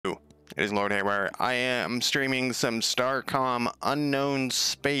It is Lord Haywire. I am streaming some Starcom Unknown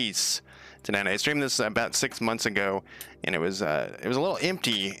Space tonight. I streamed this about 6 months ago, and it was a little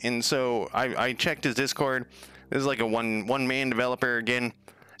empty. And so I checked his Discord. This is like a one man developer again,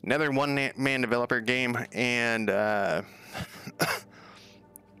 another one man developer game, and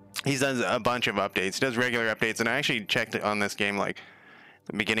he does a bunch of updates. He does regular updates, and I actually checked it on this game like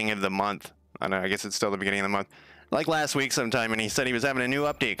the beginning of the month. I don't know. I guess it's still the beginning of the month. Like last week sometime, and he said he was having a new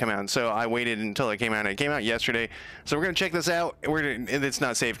update come out, so I waited until it came out. It came out yesterday, so we're gonna check this out. It's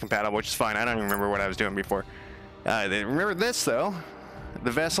not save compatible, which is fine. I don't even remember what I was doing before. Remember this though?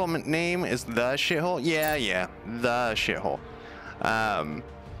 The vessel name is the shithole. Yeah, the shithole.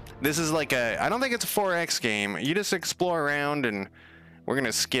 This is like I don't think it's a 4X game. You just explore around, and we're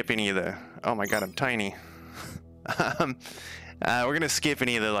gonna skip any of the. Oh my god, I'm tiny. We're gonna skip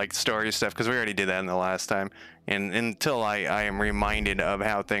any of the like story stuff because we already did that in the last time, and until I am reminded of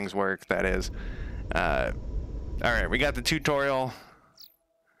how things work, that is. All right, we got the tutorial.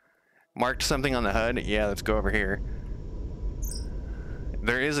 Marked something on the HUD. Yeah, let's go over here.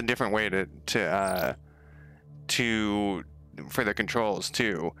 There is a different way for the controls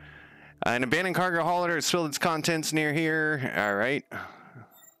too. An abandoned cargo hauler has spilled its contents near here. All right.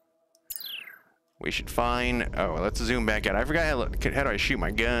 We should find. Oh, let's zoom back out. I forgot how do I shoot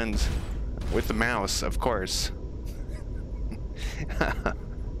my guns with the mouse, of course.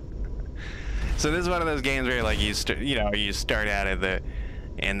 So this is one of those games where like you start out at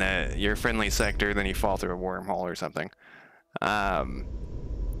your friendly sector, then you fall through a wormhole or something. Oh,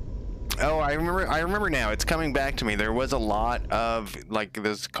 I remember now. It's coming back to me. There was a lot of like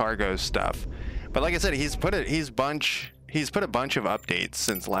this cargo stuff, but like I said, he's put a bunch of updates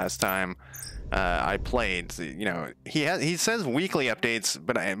since last time. I played. You know, he says weekly updates,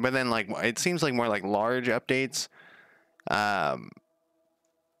 but then like it seems like more like large updates.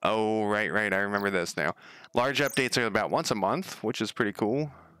 Oh right, I remember this now. Large updates are about once a month, which is pretty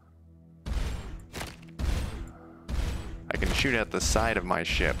cool. I can shoot at the side of my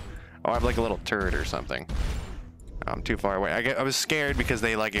ship. Oh, I have like a little turret or something. I'm too far away. I was scared because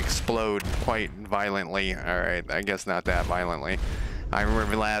they like explode quite violently. All right, I guess not that violently. I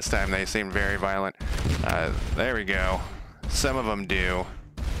remember last time they seemed very violent. There we go. Some of them do.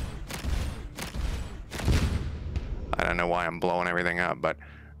 I don't know why I'm blowing everything up, but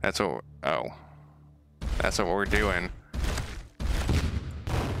that's what. Oh, that's what we're doing.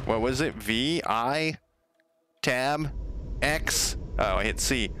 What was it? V, I, tab, X. Oh, I hit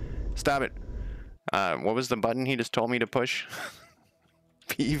C. Stop it. What was the button he just told me to push?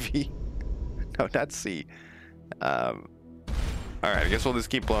 PV. No, not C. Alright, I guess we'll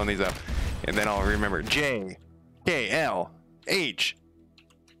just keep blowing these up. And then I'll remember J, K, L, H,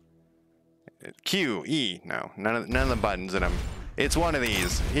 Q, E. No, none of the buttons in them. It's one of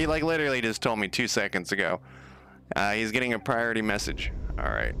these. He like literally just told me 2 seconds ago. He's getting a priority message.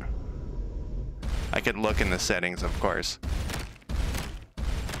 Alright. I could look in the settings, of course.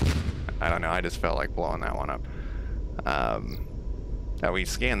 I don't know, I just felt like blowing that one up. Oh, we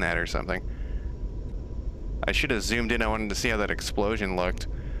scanned that or something. I should have zoomed in. I wanted to see how that explosion looked.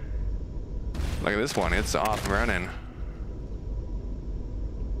 Look at this one. It's off running.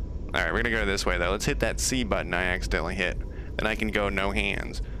 Alright, we're gonna go this way though. Let's hit that C button I accidentally hit. Then I can go no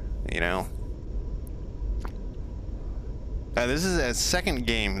hands. You know? This is a second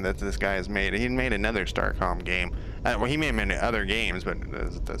game that this guy has made. He made another Starcom game. Well, he may have made other games, but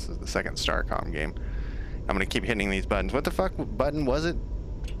this is the second Starcom game. I'm gonna keep hitting these buttons. What the fuck button was it?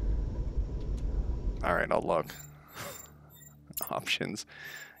 Alright, I'll look. Options.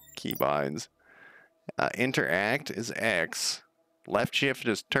 Keybinds. Interact is X. Left shift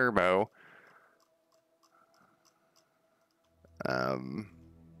is turbo.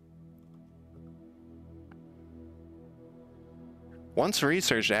 Once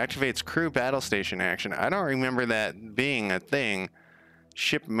researched, activates crew battle station action. I don't remember that being a thing.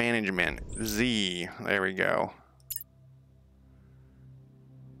 Ship management. Z. There we go.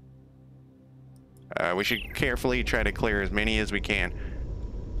 We should carefully try to clear as many as we can.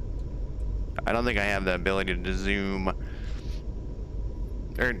 I don't think I have the ability to zoom.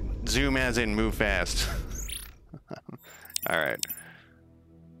 Or zoom as in move fast. Alright.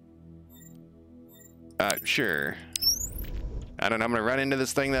 Sure. I don't know, I'm gonna run into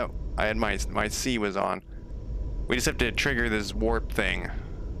this thing that I had my C was on. We just have to trigger this warp thing.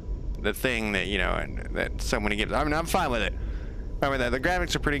 The thing that, you know, and that somebody gives. I mean, I'm fine with it. Fine with that. The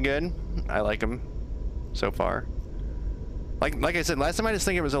graphics are pretty good. I like them so far. Like I said, last time I just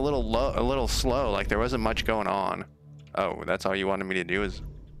think it was a little slow, like there wasn't much going on. Oh, that's all you wanted me to do is...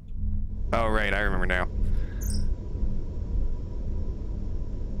 Oh, right, I remember now.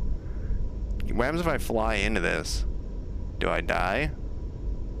 What happens if I fly into this? Do I die?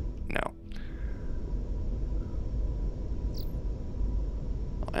 No.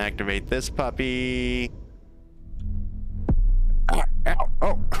 I'll activate this puppy. Ow, ow,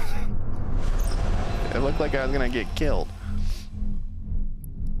 oh! It looked like I was gonna get killed.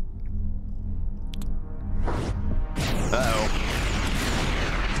 Uh-oh.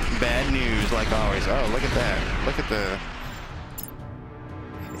 Bad news, like always. Oh, look at that. Look at the...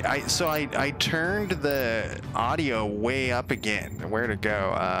 I turned the audio way up again. Where to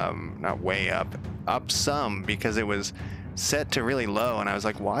go? Not way up. Up some, because it was set to really low, and I was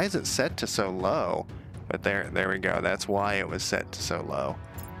like, why is it set to so low? But there we go. That's why it was set to so low.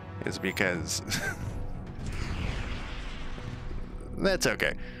 Is because... That's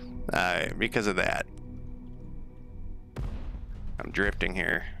okay. Because of that. I'm drifting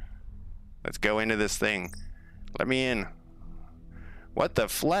here. Let's go into this thing. Let me in. What the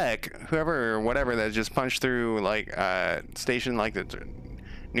fleck? Whoever or whatever that just punched through, like, station like the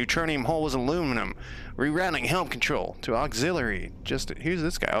neutronium hull was aluminum. Rerouting helm control to auxiliary. Just, who's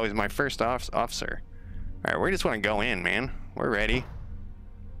this guy? Oh, he's my first officer. Alright, we just want to go in, man. We're ready.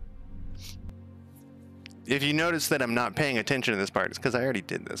 If you notice that I'm not paying attention to this part, it's because I already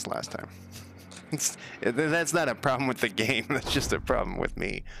did this last time. That's not a problem with the game. That's just a problem with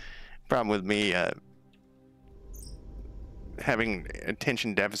me. Problem with me having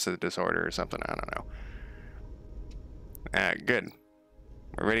attention deficit disorder or something. I don't know. Good.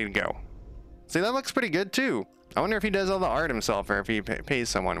 We're ready to go. See, that looks pretty good too. I wonder if he does all the art himself or if he pays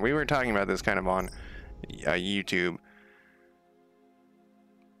someone. We were talking about this kind of on YouTube.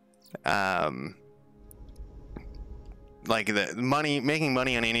 Like the money, making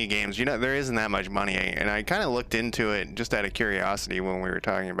money on any games, you know, there isn't that much money, and I kind of looked into it just out of curiosity when we were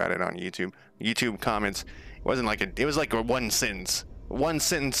talking about it on YouTube. YouTube comments, it wasn't like it was like a one sentence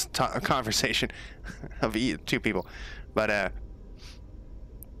conversation of two people, but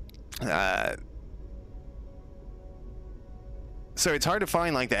so it's hard to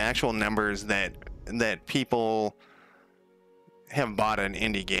find like the actual numbers that people have bought an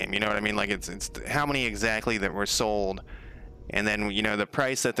indie game, you know what I mean? Like it's how many exactly that were sold, and then, you know, the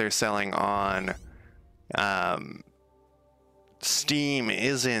price that they're selling on Steam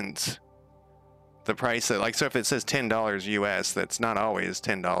isn't the price that, like, so if it says $10 US, that's not always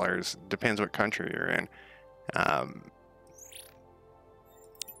 $10, depends what country you're in.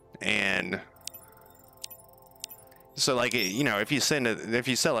 And so, like, you know, if you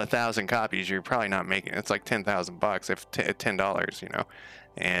sell 1,000 copies, you're probably not making, it's like $10,000 if at $10, you know.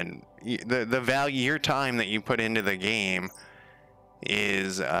 And the value, your time that you put into the game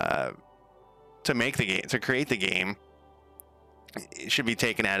is to make the game, to create the game, it should be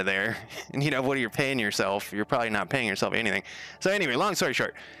taken out of there. And, you know, what you're paying yourself, you're probably not paying yourself anything. So anyway, long story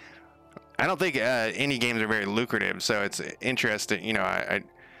short, I don't think indie games are very lucrative, so it's interesting, you know.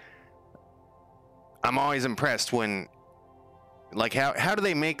 I'm always impressed when, like, how do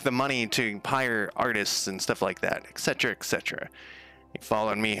they make the money to hire artists and stuff like that, etc., etc. You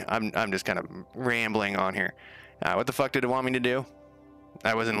following me? I'm just kind of rambling on here. What the fuck did it want me to do?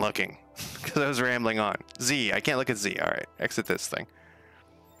 I wasn't looking because I was rambling on. Z, I can't look at Z. All right, exit this thing.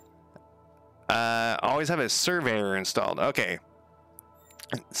 Always have a surveyor installed. Okay.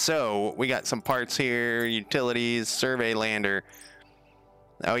 So we got some parts here, utilities, survey lander.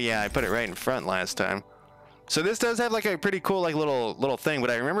 Oh yeah, I put it right in front last time. So this does have like a pretty cool like little thing, but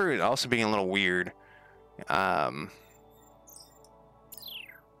I remember it also being a little weird. Yeah,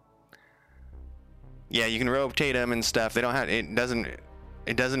 you can rotate them and stuff. They don't have, it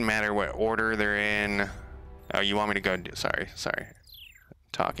doesn't matter what order they're in. Oh, you want me to go do, sorry.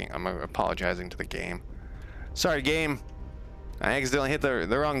 Talking. I'm apologizing to the game. Sorry, game. I accidentally hit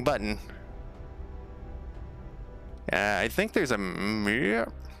the wrong button. I think there's a...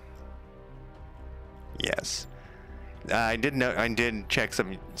 Yes. I did check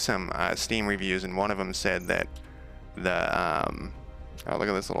some Steam reviews, and one of them said that the oh, look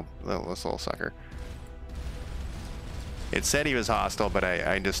at this little sucker. It said he was hostile, but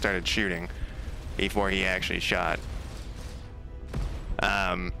I just started shooting before he actually shot.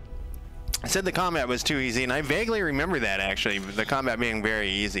 I said the combat was too easy, and I vaguely remember that, actually, the combat being very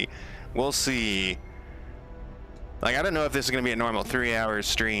easy. We'll see. Like, I don't know if this is going to be a normal 3-hour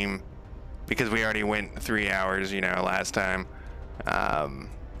stream, because we already went 3 hours, you know, last time.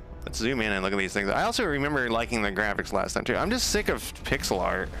 Let's zoom in and look at these things. I also remember liking the graphics last time, too. I'm just sick of pixel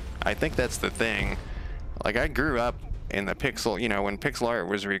art. I think that's the thing. Like, I grew up in the pixel, you know, when pixel art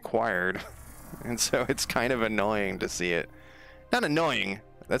was required. And so it's kind of annoying to see it. Not annoying.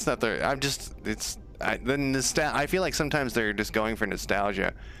 That's not the... I feel like sometimes they're just going for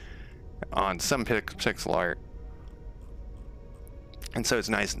nostalgia. on some pixel art. And so it's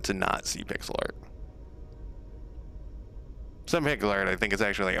nice to not see pixel art. Some pixel art I think is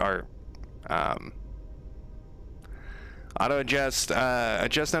actually art. Auto adjust,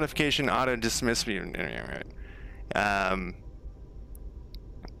 adjust notification, auto dismiss.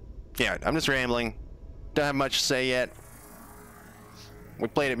 Yeah, I'm just rambling. Don't have much to say yet. We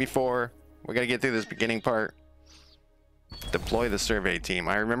played it before. We gotta get through this beginning part. Deploy the survey team.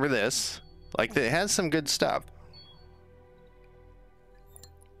 I remember this. Like, it has some good stuff.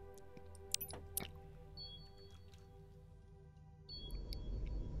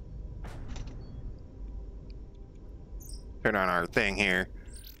 Turn on our thing here.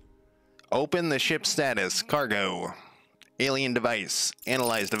 Open the ship status. Cargo. Alien device.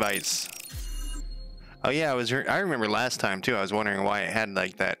 Analyze device. Oh yeah, I remember last time too. I was wondering why it had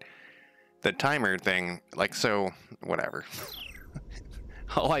like that, the timer thing. Like, so whatever.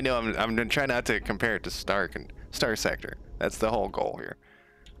 All I know, I'm gonna try not to compare it to Stark and Star Sector. That's the whole goal here.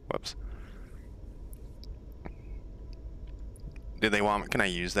 Whoops. Did they want? Can I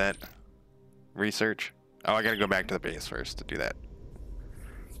use that? Research. Oh, I gotta go back to the base first to do that.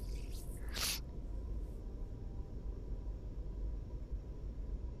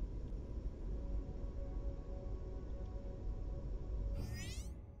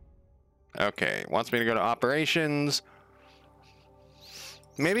 Okay, wants me to go to operations.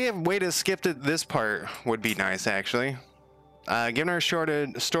 Maybe a way to skip to this part would be nice, actually. Given our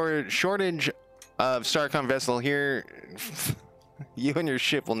shortage of Starcom vessel here, you and your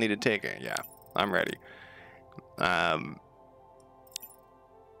ship will need to take it. Yeah, I'm ready.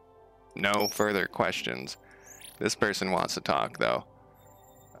 No further questions. This person wants to talk, though.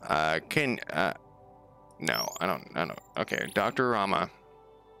 No, I don't. Okay, Dr. Rama.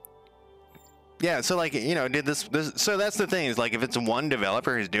 Yeah, so like, you know, did this so that's the thing, is like, if it's one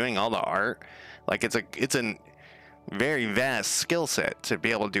developer who's doing all the art, like it's a very vast skill set to be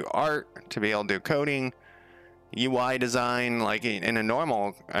able to do art, to be able to do coding, UI design. Like in a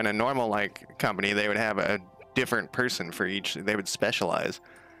normal like company, they would have a different person for each. They would specialize.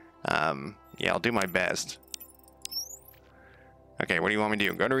 Yeah, I'll do my best. Okay, what do you want me to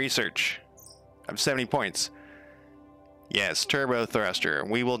do? Go to research. I have 70 points. Yes, turbo thruster.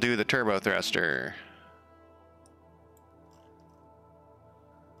 We will do the turbo thruster.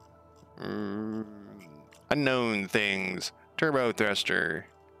 Unknown things. Turbo thruster.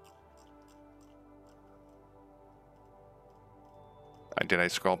 Did I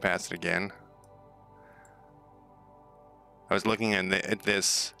scroll past it again? I was looking at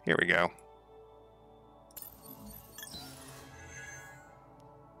this. Here we go.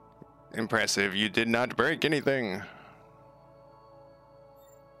 Impressive. You did not break anything.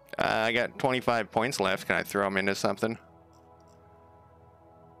 I got 25 points left. Can I throw them into something?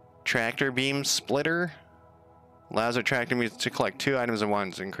 Tractor beam splitter. Allows our tractor beams to collect 2 items at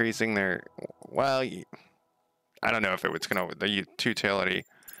once, increasing their... Well, I don't know if it's going to... The utility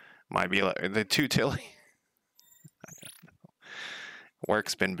might be... The utility...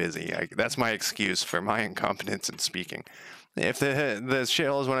 Work's been busy. That's my excuse for my incompetence in speaking. If the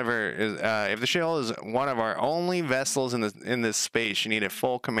shell is if the shell is one of our only vessels in this space, you need a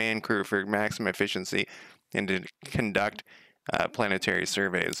full command crew for maximum efficiency and to conduct planetary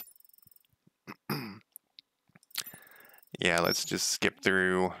surveys. Yeah, let's just skip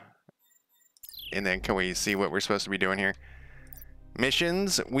through, and then can we see what we're supposed to be doing here?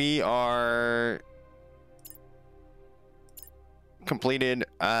 Missions. We are completed.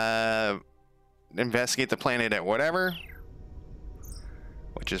 Investigate the planet at whatever.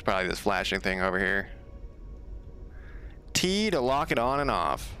 Which is probably this flashing thing over here. T to lock it on and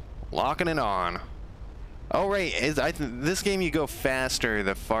off. Locking it on. Oh, right. This game, you go faster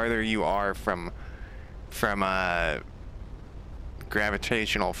the farther you are from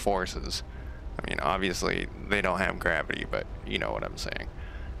gravitational forces. I mean, obviously, they don't have gravity, but you know what I'm saying.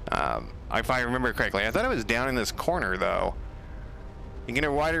 If I remember correctly, I thought it was down in this corner, though. You can get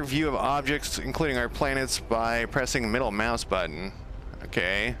a wider view of objects, including our planets, by pressing the middle mouse button.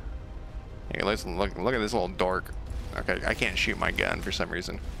 Okay. Hey, let's look at this little dork. Okay, I can't shoot my gun for some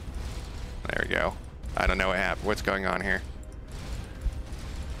reason. There we go. I don't know what happened. What's going on here?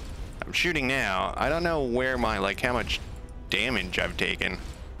 I'm shooting now. I don't know where how much damage I've taken.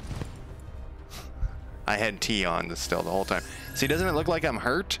 I had T on still the whole time. See, doesn't it look like I'm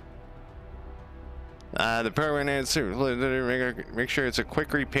hurt? The permanent make sure it's a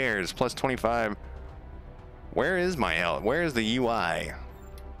quick repairs plus 25. Where is my health? Where is the UI?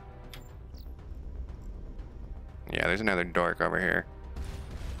 Yeah, there's another dork over here.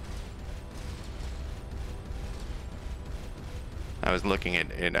 I was looking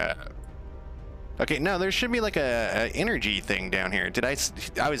at Okay, no, there should be like a energy thing down here.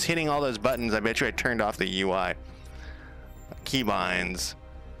 I was hitting all those buttons. I bet you I turned off the UI. Keybinds.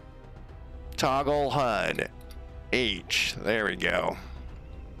 Toggle HUD. H. There we go.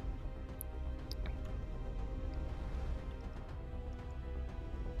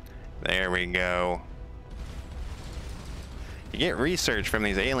 There we go. You get research from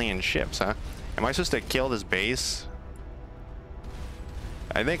these alien ships, huh? Am I supposed to kill this base?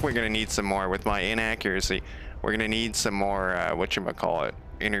 I think we're gonna need some more with my inaccuracy. We're gonna need some more, whatchamacallit,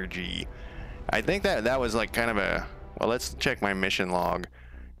 energy. I think that was like kind of a, well, let's check my mission log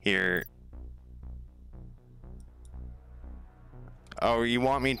here. Oh, you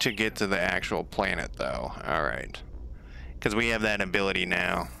want me to get to the actual planet though? All right. Because we have that ability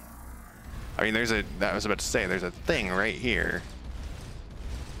now. I mean, I was about to say, there's a thing right here.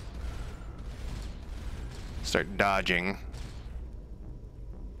 Start dodging.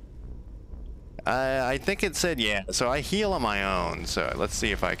 I think it said yeah, so I heal on my own. So let's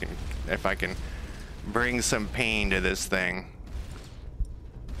see if I can bring some pain to this thing.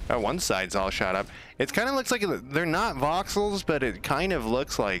 Oh, one side's all shot up. It kind of looks like they're not voxels, but it kind of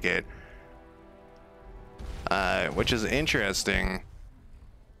looks like it, which is interesting.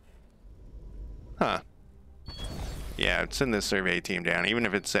 Huh. Yeah, send this survey team down, even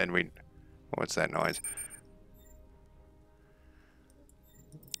if it said what's that noise?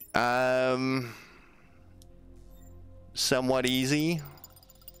 Somewhat easy.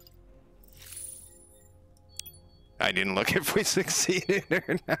 I didn't look if we succeeded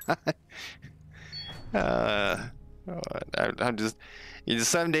or not. I'm just,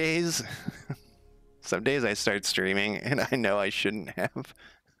 some days I start streaming and I know I shouldn't have.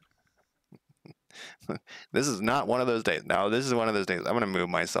 This is not one of those days. No, this is one of those days. I'm gonna move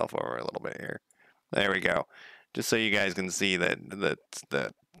myself over a little bit here. There we go. Just so you guys can see that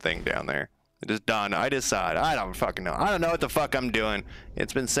the thing down there. It just dawned. I just saw it. I don't fucking know. I don't know what the fuck I'm doing.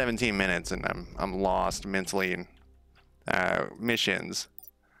 It's been 17 minutes and I'm lost mentally in missions.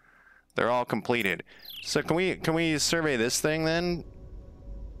 They're all completed. So can we survey this thing then?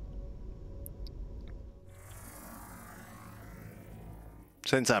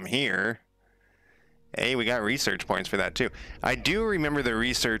 Since I'm here. Hey, we got research points for that too. I do remember the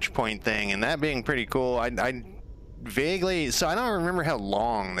research point thing and that being pretty cool. I vaguely, so I don't remember how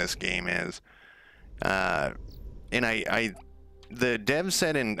long this game is. And the dev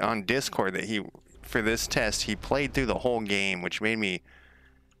said on Discord that for this test, he played through the whole game, which made me,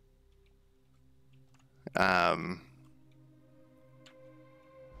 thought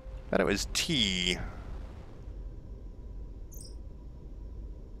it was T.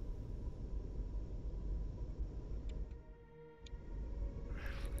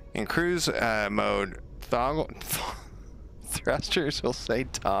 In cruise mode, thrusters will say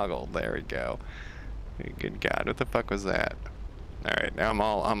toggle. There we go. Good God, what the fuck was that? All right, now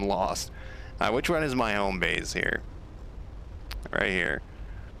I'm lost. Which one is my home base here? Right here.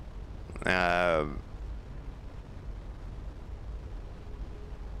 All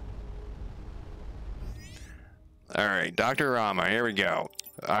right, Dr. Rama, here we go.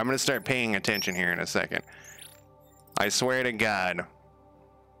 I'm gonna start paying attention here in a second. I swear to God.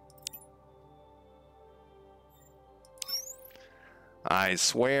 I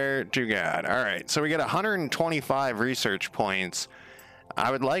swear to God. All right, so we got 125 research points.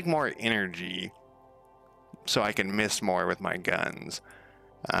 I would like more energy so I can miss more with my guns.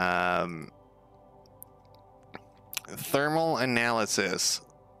 Thermal analysis.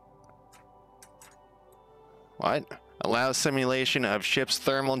 What? Allows simulation of ship's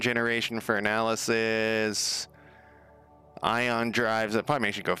thermal generation for analysis. Ion drives. That probably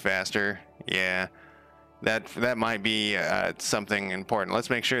makes you go faster. Yeah. That might be something important.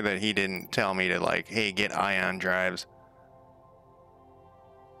 Let's make sure that he didn't tell me to, like, hey, get ion drives.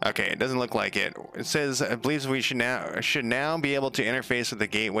 Okay, it doesn't look like it. It says, it believes we should now be able to interface with the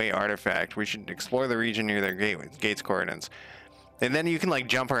gateway artifact. We should explore the region near their gate's coordinates. And then you can, like,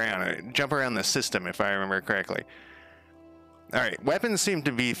 jump around the system, if I remember correctly. All right, weapons seem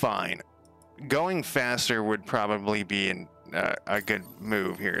to be fine. Going faster would probably be a good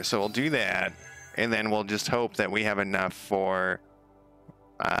move here. So we'll do that. And then we'll just hope that we have enough for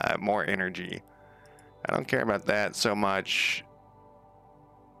more energy. I don't care about that so much.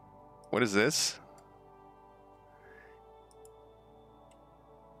 What is this?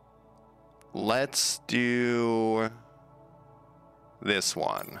 Let's do this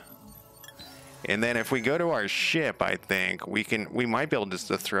one. And then if we go to our ship, I think we might be able just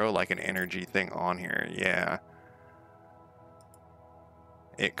to throw like an energy thing on here. Yeah.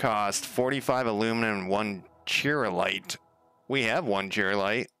 It cost 45 aluminum and 1 chirolite. We have 1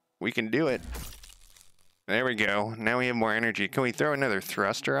 chirolite. We can do it. There we go. Now we have more energy. Can we throw another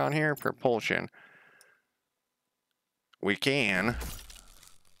thruster on here? Propulsion. We can.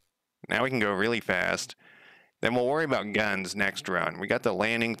 Now we can go really fast. Then we'll worry about guns next run. We got the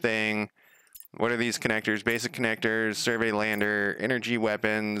landing thing. What are these connectors? Basic connectors, survey lander, energy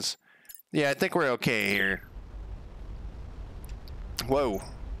weapons. Yeah, I think we're okay here. Whoa.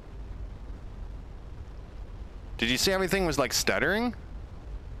 Did you see everything was like stuttering?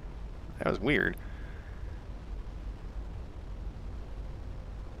 That was weird.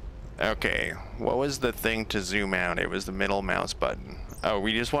 Okay, what was the thing to zoom out? It was the middle mouse button. Oh,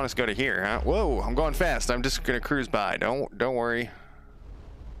 we just want us to go to here, huh? Whoa, I'm going fast. I'm just gonna cruise by. Don't worry.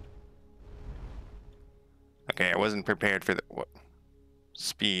 Okay, I wasn't prepared for the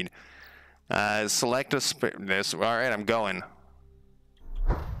speed. Select this. All right, I'm going.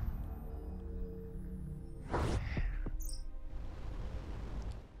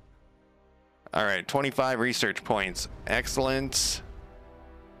 All right, 25 research points. Excellent.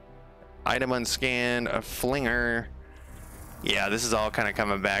 Item unscanned, a flinger. Yeah, this is all kind of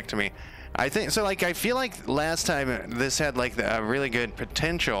coming back to me. I think so. Like, I feel like last time this had like a really good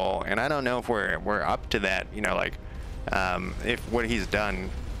potential, and I don't know if we're up to that. You know, like if what he's done,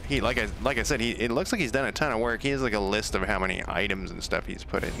 like I said, it looks like he's done a ton of work. He has like a list of how many items and stuff he's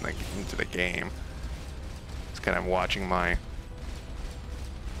put in like into the game. It's kind of watching my.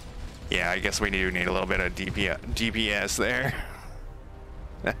 Yeah, I guess we do need a little bit of DPS there.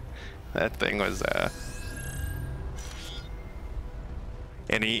 That thing was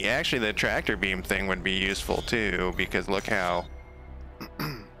and actually the tractor beam thing would be useful too, because look how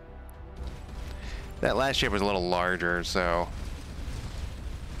that last ship was a little larger, so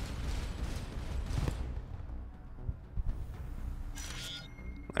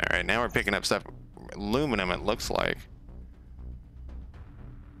all right, now we're picking up stuff. Aluminum, it looks like.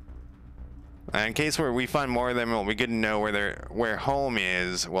 In case we find more of them, it'll be good to know where home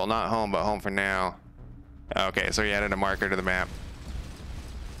is. Well, not home, but home for now. Okay, so he added a marker to the map.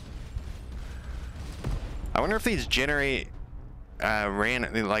 I wonder if these generate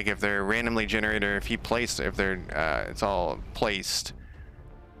like if they're randomly generated, or if he placed, if they're it's all placed.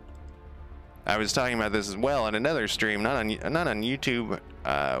 I was talking about this as well in another stream, not on YouTube,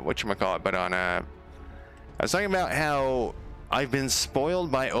 whatchamacallit, but on I was talking about how I've been spoiled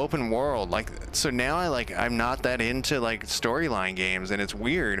by open world. Like, so now I'm not that into like storyline games, and it's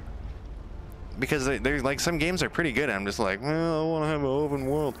weird because there's like some games are pretty good. I'm just like, well, I want to have an open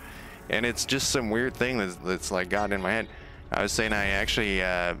world, and it's just some weird thing that's like gotten in my head. I was saying I actually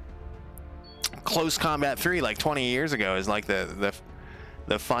Close Combat 3 like 20 years ago is like the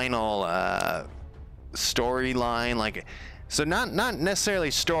final storyline, like, so not necessarily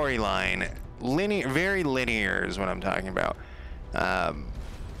storyline, linear, very linear is what I'm talking about.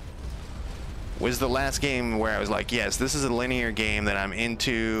 Was the last game where I was like, yes, this is a linear game that I'm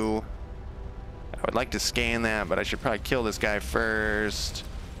into. I would like to scan that, but I should probably kill this guy first.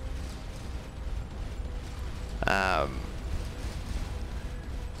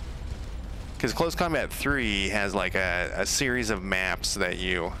 Because Close Combat 3 has like a series of maps that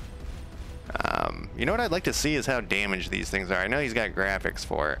you know what I'd like to see is how damaged these things are. I know he's got graphics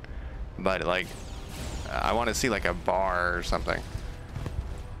for it, but like I want to see like a bar or something.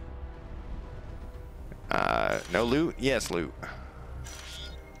 No loot? Yes, loot.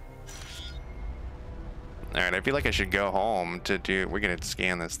 Alright, I feel like I should go home to do... We're gonna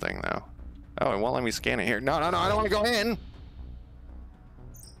scan this thing, though. Oh, it won't let me scan it here. No, I don't want to go in!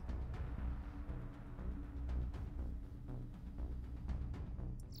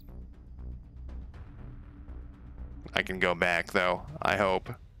 I can go back, though. I hope.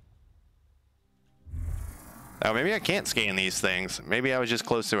 Oh, maybe I can't scan these things. Maybe I was just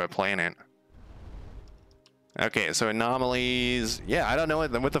close to a planet. Okay, so anomalies. Yeah, I don't know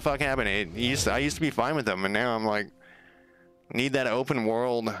what the fuck happened. I used to be fine with them, and now I'm like, need that open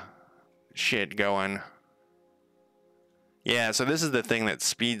world shit going. Yeah, so this is the thing that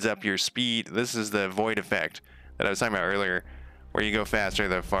speeds up your speed. This is the void effect that I was talking about earlier, where you go faster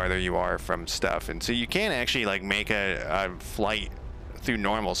the farther you are from stuff. And so you can actually like make a flight through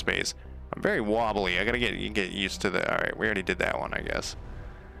normal space. I'm very wobbly. I gotta get used to the... All right, we already did that one, I guess.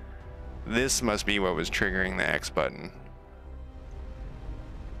 This must be what was triggering the X button.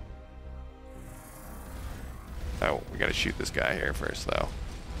 Oh, we gotta shoot this guy here first, though.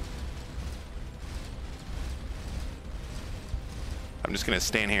 I'm just gonna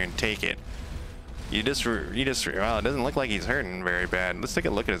stand here and take it. Well, it doesn't look like he's hurting very bad. Let's take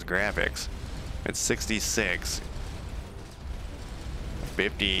a look at his graphics. It's 66.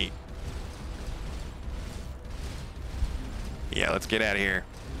 50. Yeah, let's get out of here.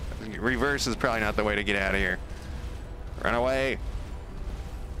 reverse is probably not the way to get out of here. Run away.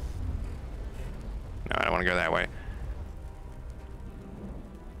 No, I don't want to go that way.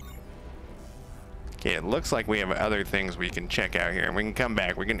 Okay, it looks like we have other things we can check out here, and we can come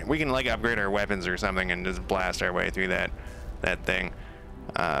back. We can like upgrade our weapons or something and just blast our way through that thing.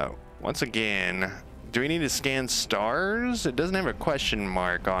 Once again, do we need to scan stars? It doesn't have a question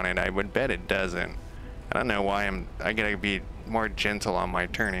mark on it. I would bet it doesn't. I don't know why I gotta be more gentle on my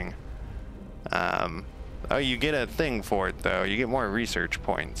turning. Oh, you get a thing for it though. You get more research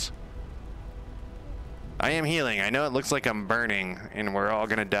points. I am healing. I know it looks like I'm burning and we're all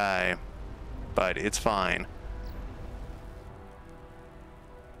gonna die, but it's fine.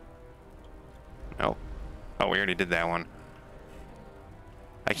 Oh. Oh, we already did that one.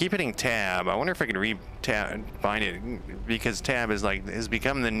 I keep hitting tab. I wonder if I could bind it, because tab is like has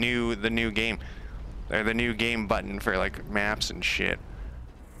become the new game, or the new game button for like maps and shit.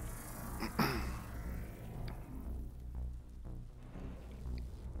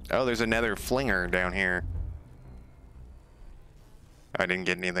 Oh, there's another flinger down here. I didn't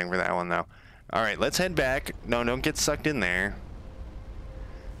get anything for that one though. All right, let's head back. No, don't get sucked in there.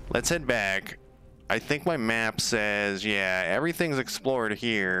 Let's head back. I think my map says, yeah, everything's explored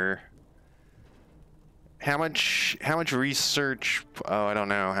here. How much research? Oh, I don't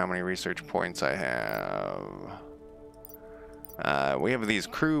know how many research points I have. We have these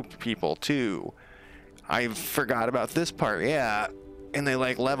crew people too. I forgot about this part. Yeah, and they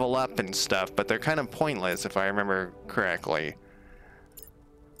like level up and stuff, but they're kind of pointless if I remember correctly.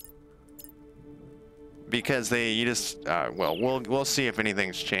 Because you just well, we'll see if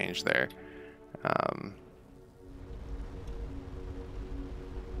anything's changed there.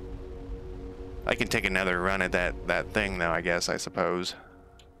 I can take another run at that thing though, I guess, I suppose.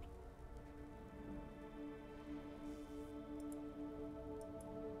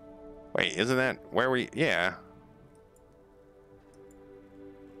 Wait, isn't that where we... Yeah.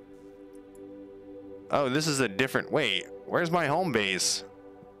 Oh, this is a different... Wait, where's my home base?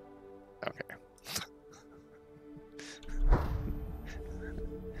 Okay.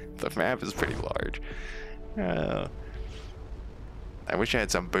 The map is pretty large. I wish I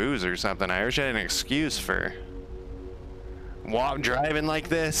had some booze or something. I wish I had an excuse for driving like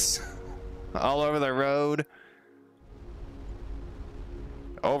this all over the road.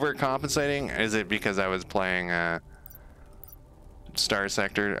 Overcompensating? Is it because I was playing Star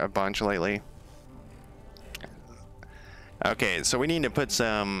Sector a bunch lately? Okay, so we need to put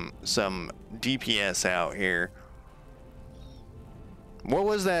some DPS out here. What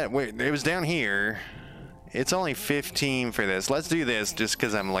was that? Wait, it was down here. It's only 15 for this. Let's do this just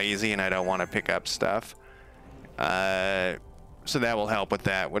because I'm lazy and I don't want to pick up stuff. So that will help with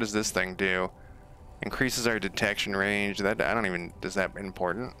that. What does this thing do? Increases our detection range. That I don't even... Is that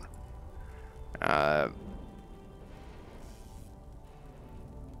important?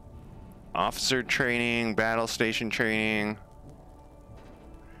 Officer training, battle station training.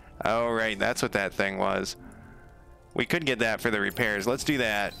 Oh, right. That's what that thing was. We could get that for the repairs. Let's do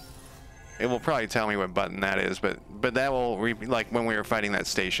that. It will probably tell me what button that is, but that will like when we were fighting that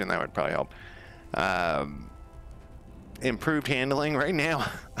station, that would probably help. Improved handling right now.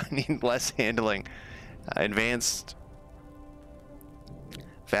 I need less handling. Advanced,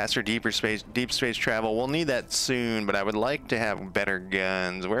 faster, deep space travel. We'll need that soon, but I would like to have better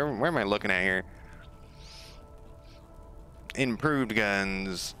guns. Where am I looking at here? Improved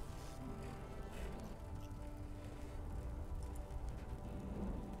guns.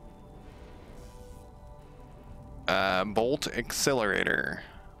 Bolt accelerator.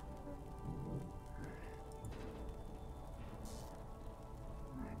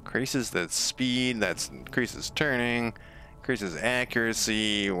 Increases the speed, that increases turning, increases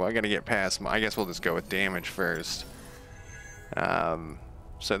accuracy. Well, I gotta get past I guess we'll just go with damage first.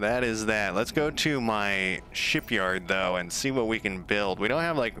 So that is that. Let's go to my shipyard though and see what we can build. We don't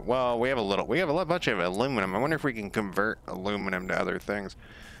have like, well, we have a bunch of aluminum. I wonder if we can convert aluminum to other things.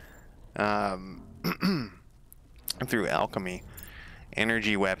 Through alchemy.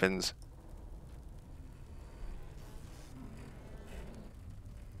 Energy weapons.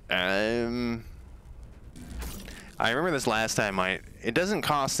 I remember this last time it doesn't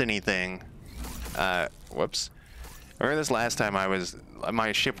cost anything. Whoops. I remember this last time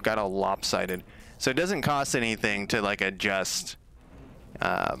my ship got all lopsided. So it doesn't cost anything to like adjust.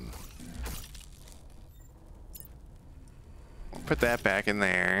 Put that back in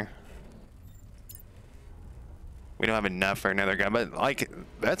there. We don't have enough for another gun, but like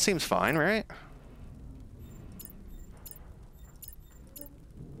that seems fine, right?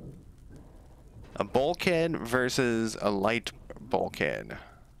 A bulkhead versus a light bulkhead.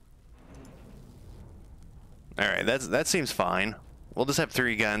 All right, that seems fine. We'll just have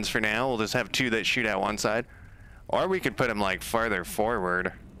 3 guns for now. We'll just have 2 that shoot out one side. Or we could put them, like, farther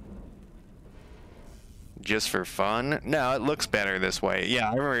forward. Just for fun. No, it looks better this way. Yeah,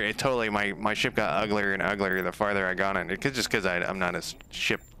 I remember it totally, my ship got uglier and uglier the farther I got in it. Just because I'm not a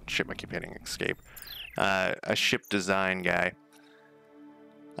ship, I keep hitting escape. A ship design guy.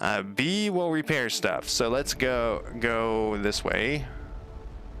 B will repair stuff. So let's go this way.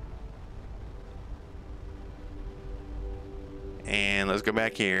 And let's go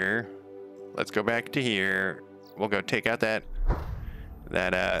back here. Let's go back to here. We'll go take out that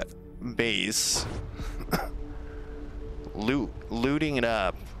base. Looting it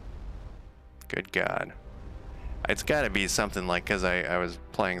up. Good God. It's got to be something like because I was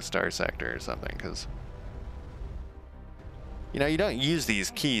playing Star Sector or something, because you know, you don't use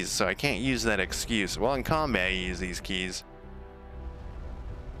these keys, so I can't use that excuse. Well, in combat, you use these keys.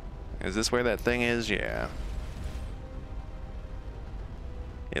 Is this where that thing is? Yeah.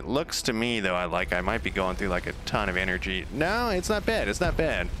 It looks to me, though, I might be going through, like, a ton of energy. No, it's not bad. It's not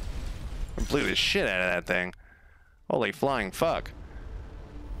bad. I blew the shit out of that thing. Holy flying fuck.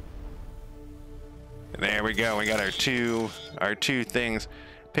 There we go. We got our two things.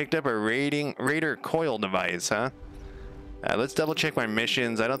 Picked up a radar coil device, huh? Let's double check my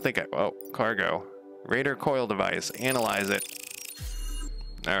missions. I don't think oh, cargo. Radar coil device. Analyze it.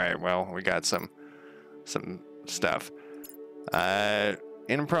 All right, well, we got some stuff.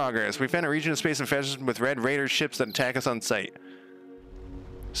 In progress. We found a region of space infested with red raider ships that attack us on sight.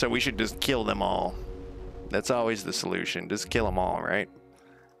 So we should just kill them all. That's always the solution. Just kill them all, right?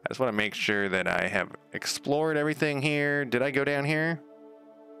 I just want to make sure that I have explored everything here. Did I go down here?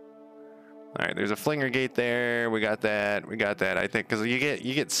 All right, there's a flinger gate there. We got that. We got that. I think because you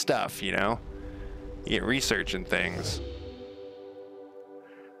get stuff, you know, you get research and things.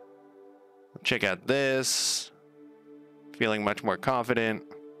 Check out this. Feeling much more confident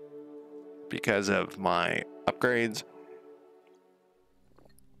because of my upgrades.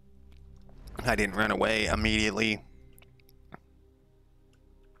 I didn't run away immediately.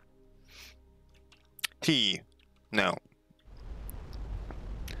 T. No.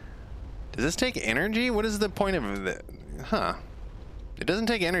 Does this take energy? What is the point of the... Huh. It doesn't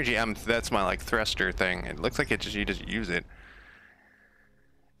take energy. That's my, like, thruster thing. It looks like you just use it.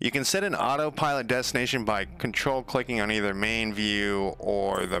 You can set an autopilot destination by control clicking on either main view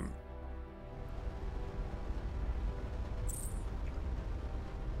or the...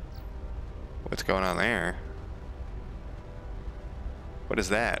 What's going on there? What is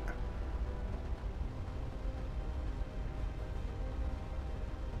that?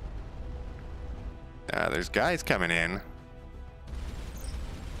 There's guys coming in.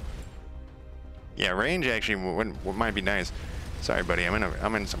 Yeah, range actually might be nice. Sorry, buddy.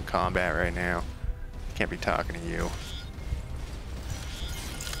 I'm in some combat right now. Can't be talking to you.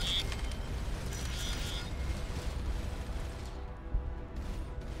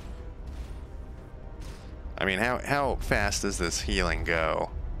 I mean, how fast does this healing go?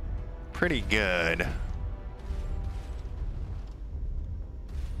 Pretty good.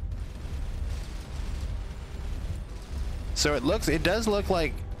 So it does look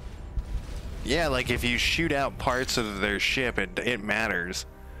like, yeah, like if you shoot out parts of their ship, it matters.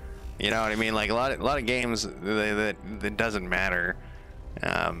 You know what I mean? Like a lot of games that doesn't matter.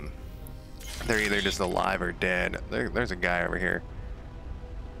 They're either just alive or dead. There's a guy over here.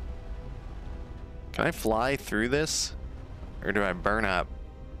 Can I fly through this, or do I burn up?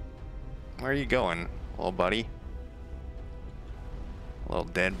 Where are you going, little buddy? Little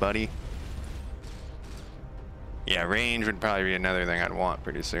dead buddy. Yeah, range would probably be another thing I'd want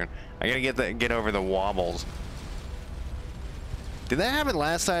pretty soon. I gotta get over the wobbles. Did that happen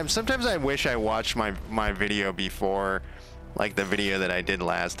last time? Sometimes I wish I watched my video before, like the video that I did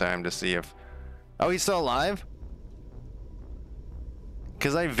last time, to see if... Oh, he's still alive?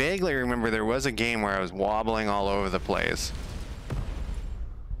 Because I vaguely remember there was a game where I was wobbling all over the place.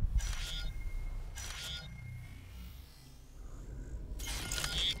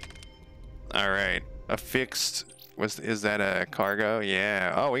 Alright. A fixed... Is that a cargo?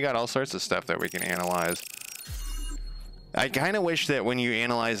 Yeah. Oh, we got all sorts of stuff that we can analyze. I kind of wish that when you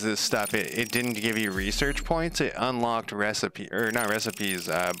analyze this stuff, it didn't give you research points. It unlocked blueprints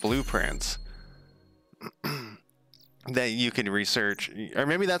that you could research. Or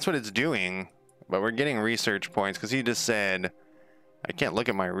maybe that's what it's doing, but we're getting research points because he just said... I can't look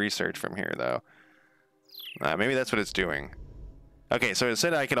at my research from here, though. Maybe that's what it's doing. Okay, so it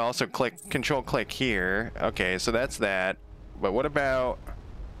said I could also control click here. Okay, so that's that. But what about...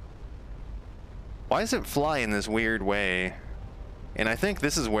 Why does it fly in this weird way? And I think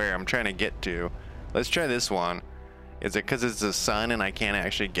this is where I'm trying to get to. Let's try this one. Is it because it's the sun and I can't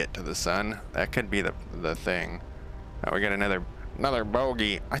actually get to the sun? That could be the thing. Oh, we got another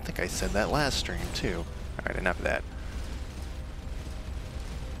bogey. I think I said that last stream too. All right, enough of that.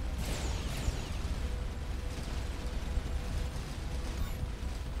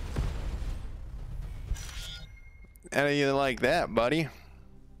 How do you like that, buddy?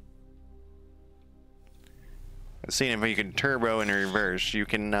 Seeing if you can turbo in reverse, you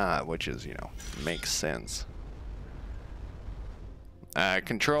cannot, which is, you know, makes sense.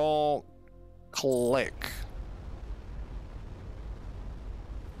 Control, click.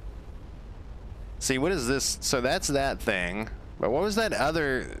 See, what is this? So that's that thing. But what was that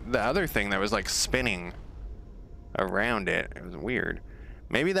the other thing that was like spinning around it? It was weird.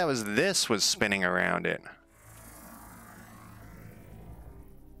 Maybe that was this was spinning around it.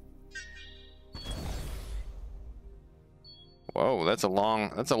 Whoa, that's a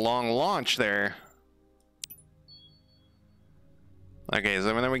long launch there. Okay,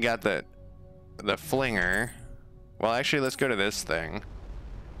 so then we got the flinger. Well, actually, let's go to this thing.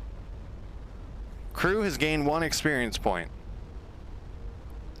 Crew has gained 1 experience point.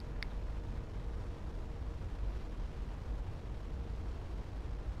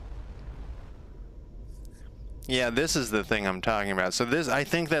 Yeah, this is the thing I'm talking about. So this, I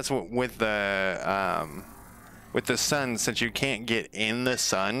think that's what with the sun, since you can't get in the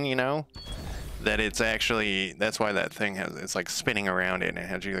sun, you know, that it's actually, that's why that thing has, it's like spinning around it and it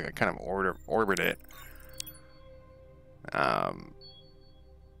has you like kind of orbit it.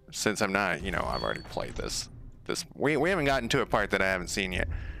 Since I'm not, you know, I've already played this. We haven't gotten to a part that I haven't seen yet.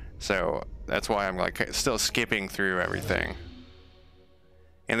 So that's why I'm like still skipping through everything.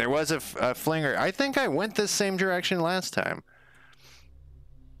 And there was a flinger. I think I went this same direction last time.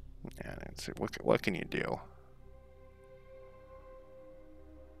 Yeah, let's see, what can you do?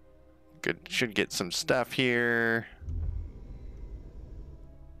 Good, should get some stuff here.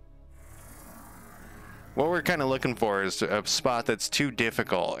 What we're kind of looking for is a spot that's too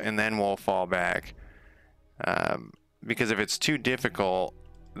difficult, and then we'll fall back. Because if it's too difficult,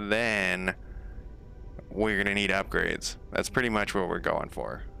 then we're gonna need upgrades. That's pretty much what we're going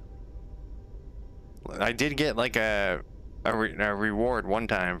for. I did get like a reward one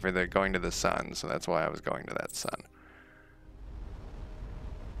time for the going to the sun, so that's why I was going to that sun.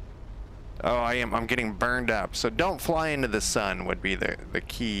 Oh, I'm getting burned up. So don't fly into the sun would be the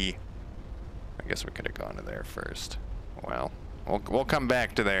key. I guess we could have gone to there first. Well, we'll come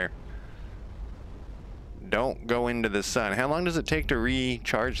back to there. Don't go into the sun. How long does it take to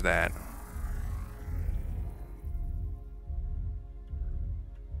recharge that?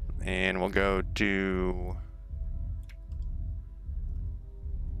 And we'll go to...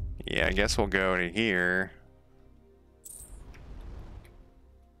 Yeah, I guess we'll go to here.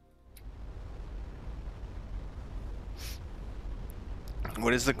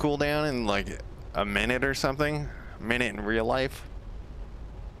 What is the cooldown in like a minute or something? A minute in real life?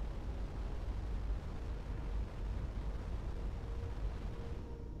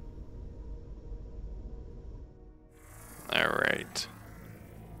 All right.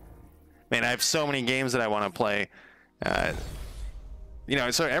 Man, I have so many games that I want to play. You know,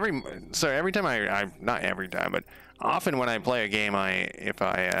 so every time I not every time, but often when I play a game, if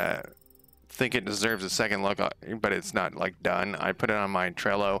I think it deserves a second look, but it's not like done, I put it on my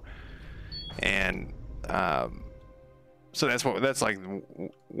Trello, and so that's like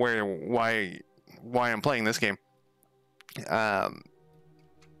why I'm playing this game. And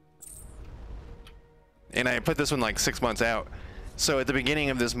I put this one like 6 months out. So at the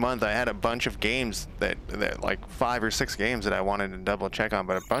beginning of this month, I had a bunch of games that like 5 or 6 games that I wanted to double check on,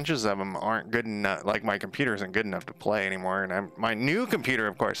 but a bunch of them aren't good enough. Like my computer isn't good enough to play anymore, and my new computer,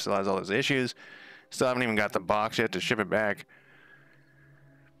 of course, still has all those issues. Still haven't even got the box yet to ship it back.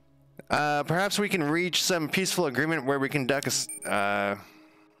 Perhaps we can reach some peaceful agreement where we can duck a.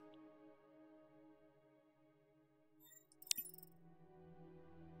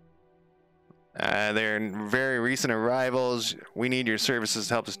 They're very recent arrivals. We need your services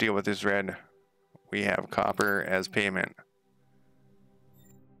to help us deal with this red. We have copper as payment.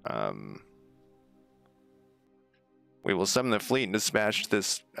 We will summon the fleet and dispatch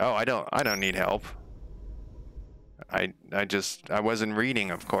this. Oh, I don't need help. I wasn't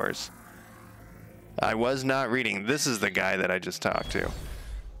reading, of course. I was not reading. This is the guy that I just talked to.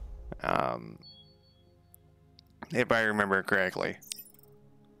 If I remember correctly.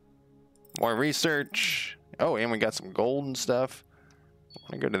 More research. Oh, and we got some gold and stuff. I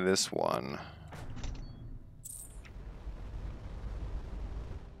want to go to this one.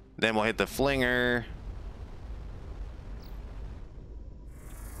 Then we'll hit the flinger.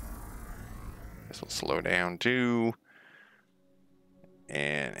 This will slow down too.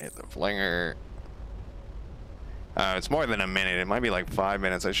 And hit the flinger. It's more than a minute. It might be like 5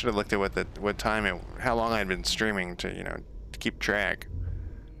 minutes. I should have looked at what time it, how long I'd been streaming to, you know, to keep track.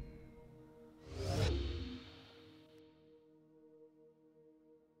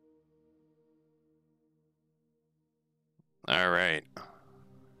 All right.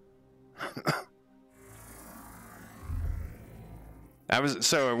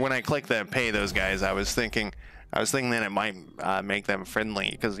 So when I clicked that pay those guys, I was thinking that it might make them friendly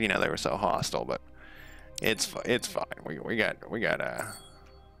because, you know, they were so hostile, but it's fine. We got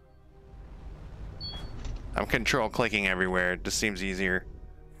I'm control clicking everywhere. It just seems easier.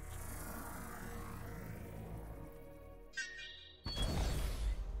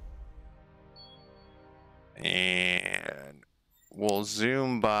 And we'll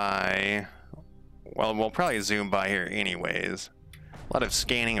zoom by. Well, we'll probably zoom by here anyways. A lot of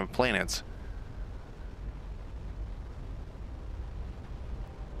scanning of planets.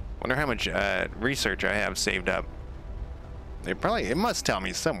 Wonder how much research I have saved up. It must tell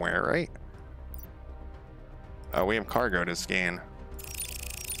me somewhere, right? Oh, we have cargo to scan.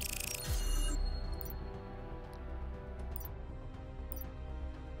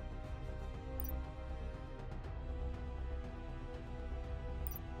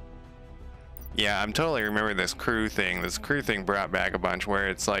 Yeah, I'm totally remember this crew thing. This crew thing brought back a bunch where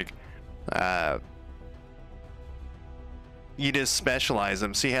it's like, you just specialize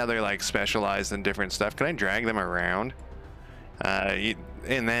them. See how they're like specialized in different stuff. Can I drag them around? And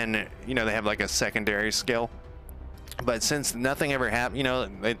then, you know, they have like a secondary skill. But since nothing ever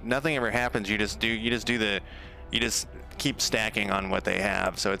nothing ever happens, you just keep stacking on what they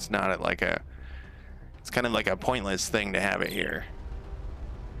have. So it's not it's kind of like a pointless thing to have it here.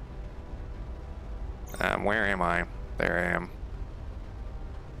 Where am I? There I am.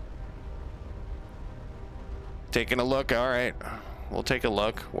 Taking a look. All right, we'll take a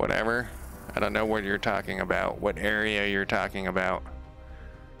look. Whatever. I don't know what you're talking about. What area you're talking about?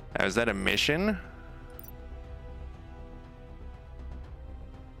 Is that a mission?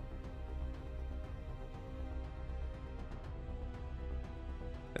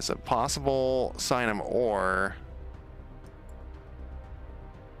 It's a possible sign of ore.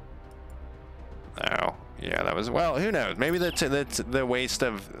 Oh, yeah, that was, well, who knows? Maybe the waste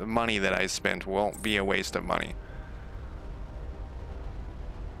of money that I spent won't be a waste of money.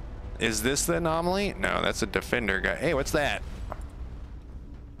 Is this the anomaly? No, that's a defender guy. Hey, what's that?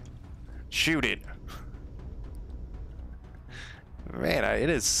 Shoot it. Man, it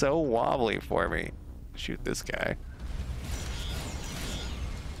is so wobbly for me. Shoot this guy.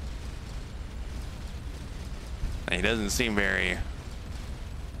 He doesn't seem very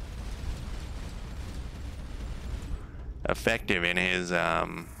effective in his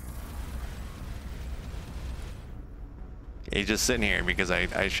he's just sitting here because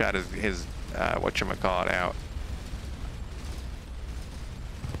I shot his whatchamacallit out.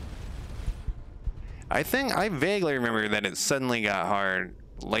 I think I vaguely remember that it suddenly got hard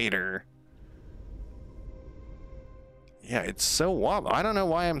later. Yeah, it's so wobbly. I don't know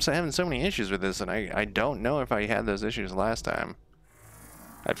why I'm having so many issues with this, and I don't know if I had those issues last time.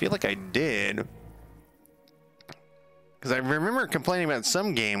 I feel like I did. Because I remember complaining about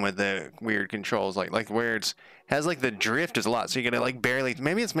some game with the weird controls, like where it's has like the drift is a lot, so you gotta like barely.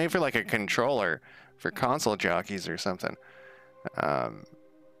 Maybe it's made for like a controller for console jockeys or something. All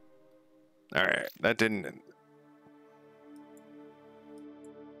right, that didn't.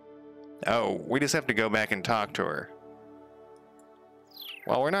 Oh, we just have to go back and talk to her.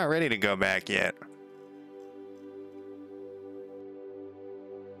 Well, we're not ready to go back yet.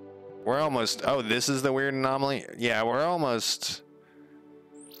 We're almost, oh, this is the weird anomaly? Yeah, we're almost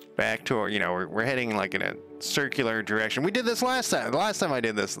back to, you know, we're heading like in a circular direction. We did this last time. The last time I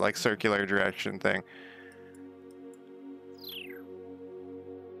did this like circular direction thing.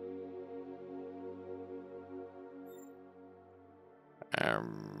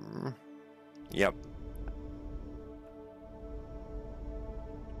 Yep.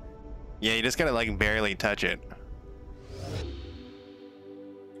 Yeah, you just gotta like barely touch it.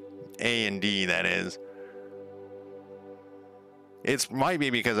 A and D, that is. It might be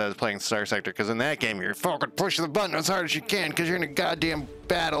because I was playing Star Sector, because in that game you're fucking pushing the button as hard as you can because you're in a goddamn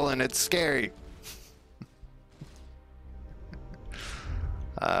battle and it's scary.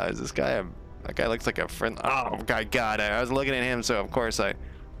 Is this guy that guy looks like a friend? Oh my god, I was looking at him, so of course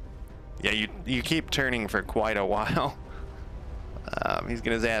yeah, you keep turning for quite a while. He's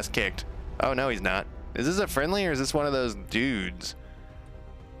getting his ass kicked. Oh no, he's not. Is this a friendly or is this one of those dudes?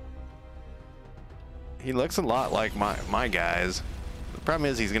 He looks a lot like my guys. The problem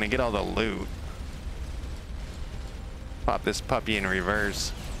is he's gonna get all the loot. Pop this puppy in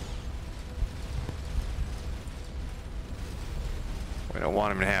reverse. We don't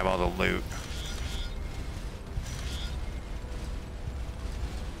want him to have all the loot.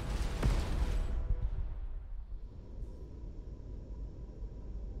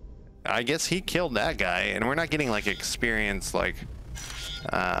 I guess he killed that guy, and we're not getting like experience like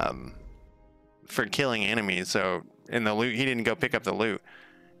for killing enemies. So in the loot, he didn't go pick up the loot.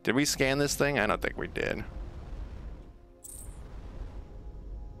 Did we scan this thing? I don't think we did.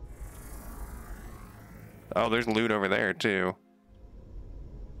 Oh, there's loot over there too.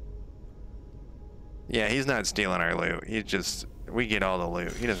 Yeah, he's not stealing our loot. He just, we get all the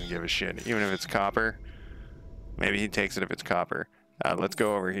loot. He doesn't give a shit, even if it's copper. Maybe he takes it if it's copper. Let's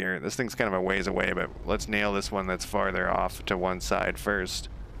go over here. This thing's kind of a ways away, but let's nail this one that's farther off to one side first.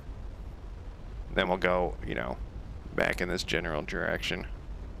 Then we'll go, you know, back in this general direction.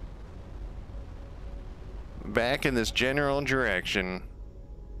 Back in this general direction.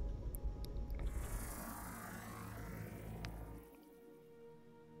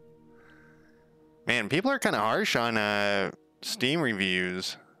 Man, people are kind of harsh on Steam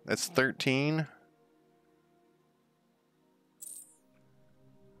reviews. That's 13.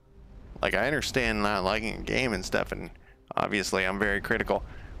 Like, I understand not liking a game and stuff, and obviously I'm very critical.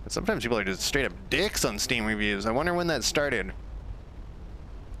 But sometimes people are just straight up dicks on Steam reviews. I wonder when that started.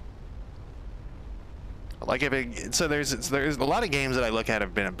 Like, if it, so there's a lot of games that I look at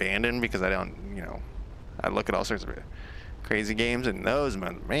have been abandoned because I don't, you know, I look at all sorts of crazy games, and those,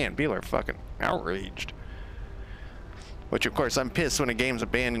 man, people are fucking outraged. Which, of course, I'm pissed when a game's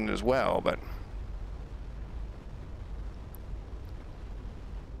abandoned as well, but...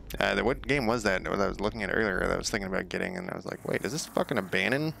 what game was that I was looking at earlier that I was thinking about getting, and I was like, wait, is this fucking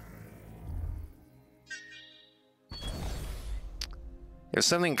abandoned? It was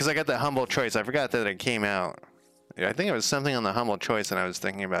something, because I got that Humble Choice. I forgot that it came out. Yeah, I think it was something on the Humble Choice, and I was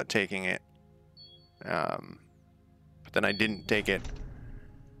thinking about taking it. But then I didn't take it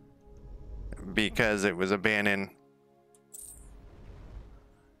because it was abandoned.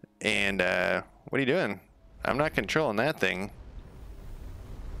 And, what are you doing? I'm not controlling that thing.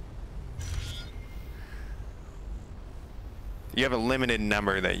 You have a limited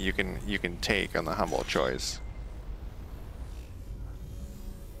number that you can take on the Humble Choice.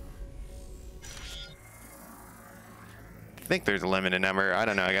 I think there's a limited number. I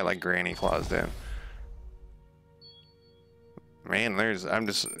don't know. I got like granny claws in. Man, I'm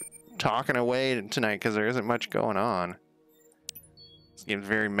just talking away tonight because there isn't much going on. This game's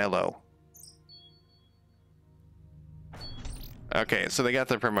very mellow. Okay, so they got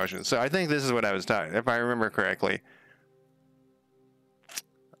the promotion. So I think this is what I was talking, if I remember correctly.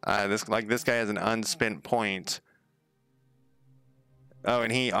 This guy has an unspent point. Oh,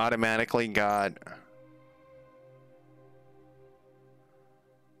 and he automatically got...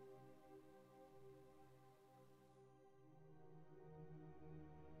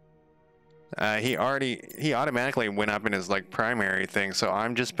 he automatically went up in his like primary thing, so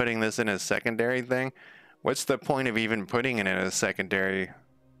I'm just putting this in his secondary thing. What's the point of even putting it in a secondary?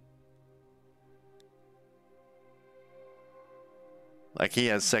 Like, he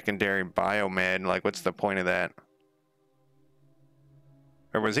has secondary biomed. Like, what's the point of that?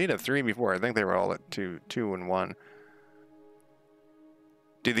 Or was he at 3 before? I think they were all at 2 and 1.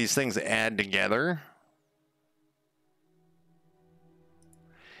 Do these things add together?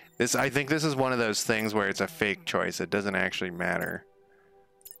 I think this is one of those things where it's a fake choice. It doesn't actually matter.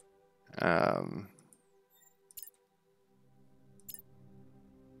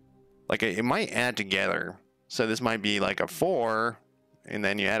 Like, it might add together. So this might be like a 4, and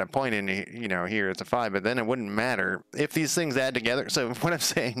then you add a point in, you know, here it's a 5, but then it wouldn't matter if these things add together. So what I'm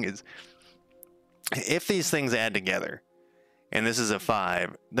saying is, if these things add together, and this is a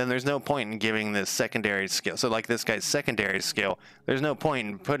 5, then there's no point in giving this secondary skill. So like this guy's secondary skill, there's no point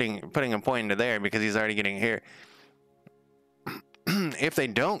in putting a point into there because he's already getting here. If they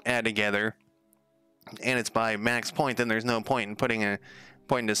don't add together, and it's by max point, then there's no point in putting a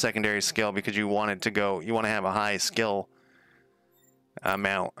point into secondary skill because you want it to go, you want to have a high skill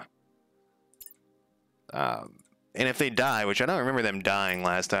amount. And if they die, which I don't remember them dying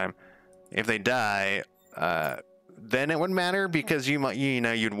last time, if they die, then it wouldn't matter because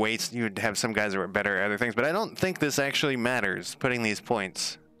you'd have some guys that were better at other things. But I don't think this actually matters, putting these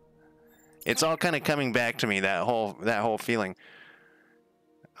points. It's all kind of coming back to me, that whole feeling.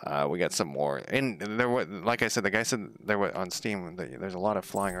 We got some more, and there was, like I said, the guy said there was on Steam. There's a lot of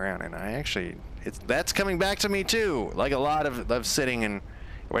flying around, and that's coming back to me too. Like a lot of sitting and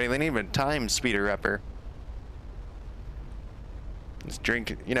waiting. They need a time speeder upper. Let's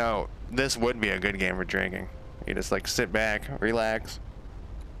drink. You know, this would be a good game for drinking. You just like sit back, relax,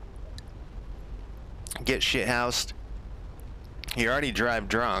 get shit housed. You already drive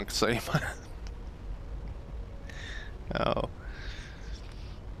drunk, so you might. Oh.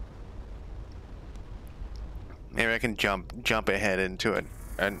 Maybe I can jump ahead into it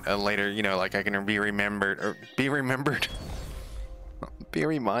a later, you know, like I can be remembered be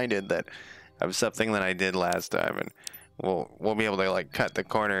reminded that of something that I did last time, and we'll be able to like cut the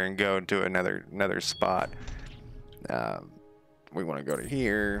corner and go to another spot. We want to go to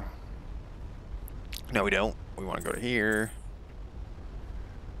here. No, we don't. We want to go to here.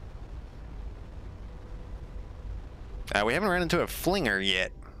 We haven't run into a flinger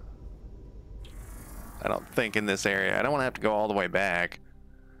yet. I don't think in this area. I don't want to have to go all the way back.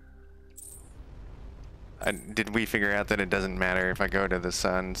 Did we figure out that it doesn't matter if I go to the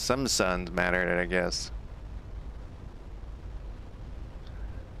sun? Some suns matter, I guess.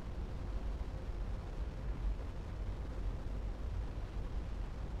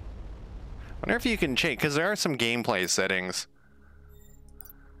 Wonder if you can change, because there are some gameplay settings.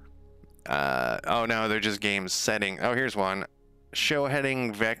 Oh no, they're just game settings. Oh, here's one. Show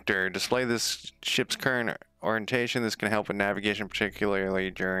heading vector. Display this ship's current orientation. This can help with navigation, particularly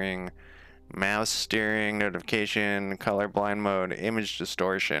during mouse steering, notification, color blind mode, image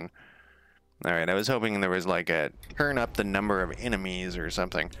distortion. Alright, I was hoping there was like a turn up the number of enemies or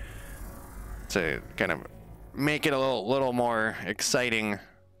something to kind of make it a little more exciting.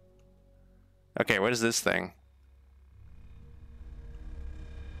 Okay, what is this thing?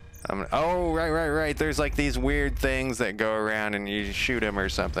 Oh, right. There's like these weird things that go around and you shoot them or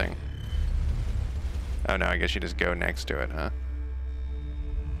something. Oh no, I guess you just go next to it, huh?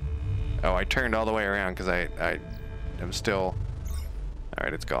 Oh, I turned all the way around because I am still...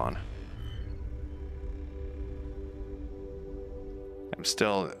 Alright, it's gone. I'm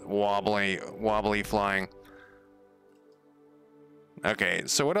still wobbly flying. Okay,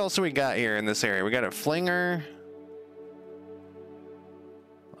 so what else do we got here in this area? We got a flinger.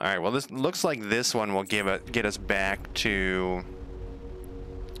 Alright, well this looks like this one will get us back to...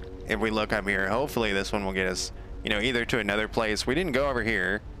 If we look up here, hopefully this one will get us, you know, either to another place. We didn't go over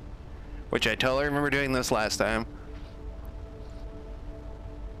here, which I totally remember doing this last time.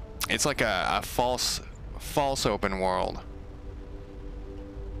 It's like a false open world.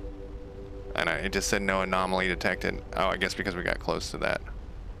 And it just said no anomaly detected. Oh, I guess because we got close to that.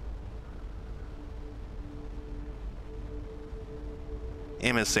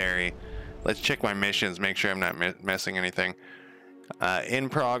 Emissary. Let's check my missions, make sure I'm not missing anything. In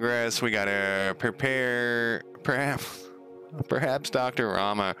progress, we gotta prepare, perhaps Dr.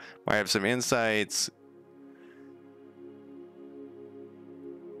 Rama might have some insights.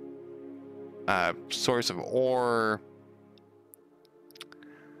 Source of ore.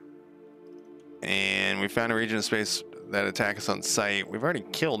 And we found a region of space that attack us on sight. We've already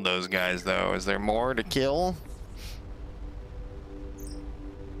killed those guys, though. Is there more to kill?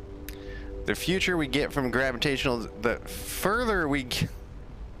 The future we get from gravitational, the further we get,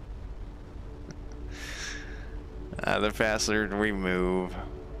 the faster we move.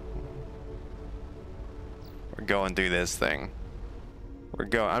 We're going through this thing. We're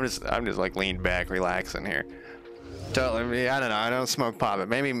going. I'm just like leaned back, relaxing here. Totally. I don't know. I don't smoke pot, but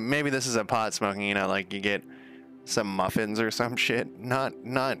maybe this is a pot smoking. You know, like you get some muffins or some shit. Not.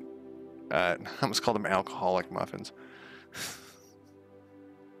 I almost called them alcoholic muffins.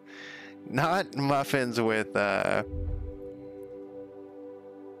 Not muffins with, yeah,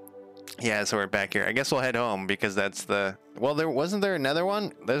 so we're back here. I guess we'll head home because that's the... Well, wasn't there another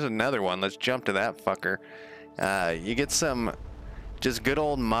one? There's another one. Let's jump to that fucker. You get some just good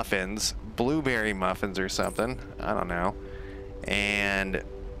old muffins. Blueberry muffins or something. I don't know. And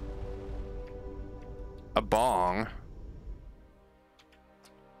a bong.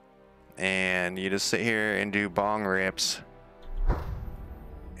 And you just sit here and do bong rips.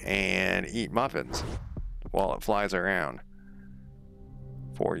 And eat muffins while it flies around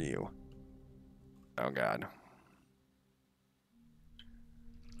for you. Oh god.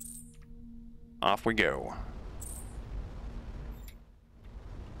 Off we go.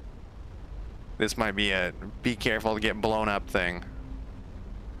 This might be a be careful to get blown up thing.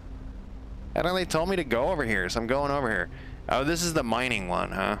 I don't know, they told me to go over here, so I'm going over here. Oh, this is the mining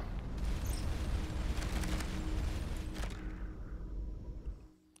one, huh?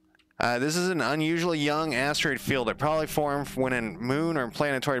 This is an unusually young asteroid field that probably formed when a moon or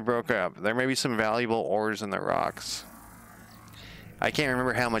planetoid broke up. There may be some valuable ores in the rocks. I can't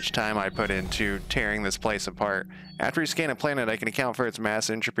remember how much time I put into tearing this place apart. After we scan a planet, I can account for its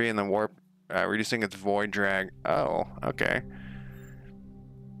mass entropy and the warp, reducing its void drag. Oh, okay.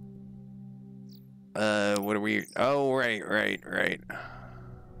 What are we? Oh, right.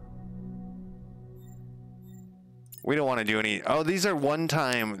 We don't want to do any. Oh, these are one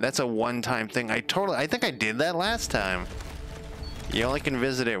time. That's a one-time thing. I think I did that last time. You only can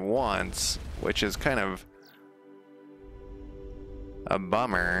visit it once, which is kind of a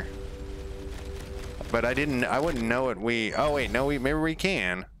bummer. But I wouldn't know it. Oh wait, no, maybe we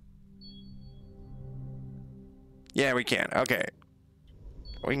can. Yeah, we can. Okay.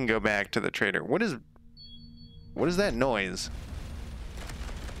 We can go back to the trader. What is that noise?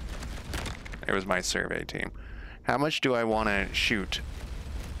 It was my survey team. How much do I want to shoot?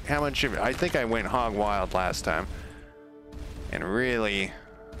 How much I think I went hog wild last time. And really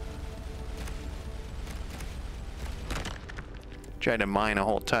tried to mine a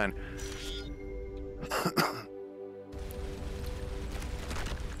whole ton.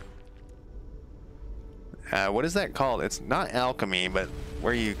 What is that called? It's not alchemy, but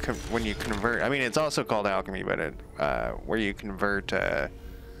where you when you convert. I mean, it's also called alchemy, but where you convert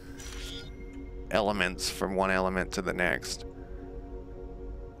elements from one element to the next.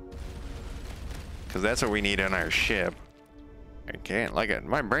 Because that's what we need on our ship. I can't like it.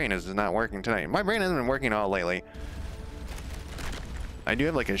 My brain is not working tonight. My brain hasn't been working all lately. I do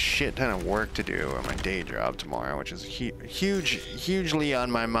have like a shit ton of work to do on my day job tomorrow, which is hugely on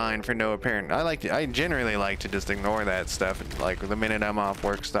my mind for no apparent. I generally like to just ignore that stuff. And, like the minute I'm off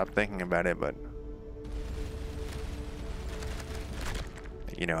work, stop thinking about it. But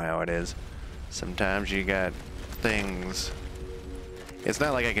you know how it is. Sometimes you got things. It's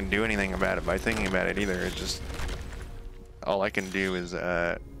not like I can do anything about it by thinking about it either. It's just all I can do is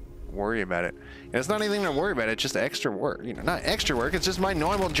worry about it. And it's not anything to worry about. It's just extra work. You know, not extra work. It's just my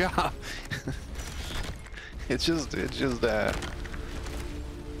normal job. It's just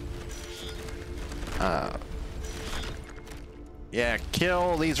yeah,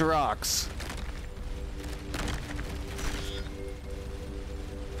 kill these rocks.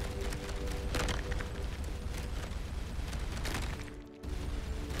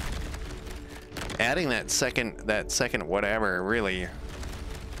 Adding that second whatever really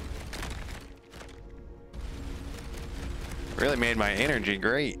made my energy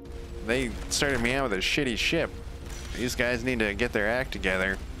great. They started me out with a shitty ship. These guys need to get their act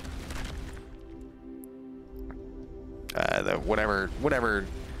together. The whatever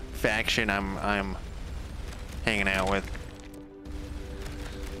faction I'm hanging out with.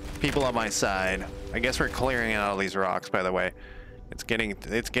 People on my side. I guess we're clearing out all these rocks, by the way. It's getting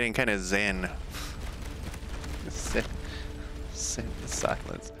kind of zen. Zen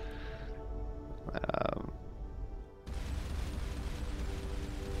silence.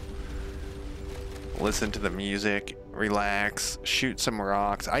 Listen to the music, relax, shoot some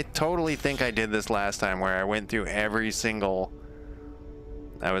rocks. I totally think I did this last time where I went through every single.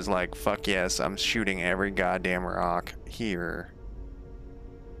 I was like, fuck yes, I'm shooting every goddamn rock here.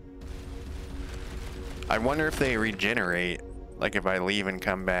 I wonder if they regenerate, like if I leave and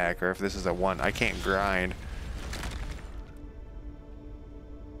come back, or if this is a one. I can't grind.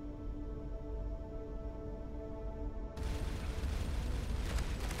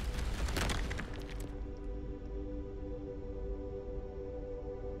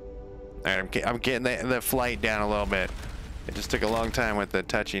 Alright, I'm getting the flight down a little bit. It just took a long time with the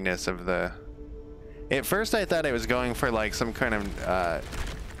touchiness of the... At first I thought it was going for like some kind of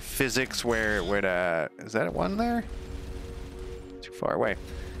physics where it would... is that one there? Too far away.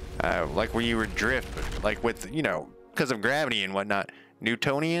 Like where you would drift, like with, you know, because of gravity and whatnot.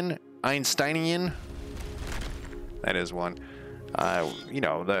 Newtonian? Einsteinian? That is one. You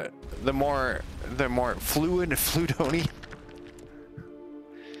know, the more fluidonian.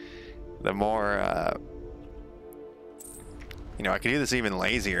 The more, you know, I could do this even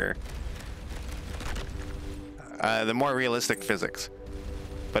lazier. The more realistic physics.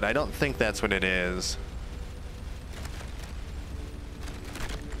 But I don't think that's what it is.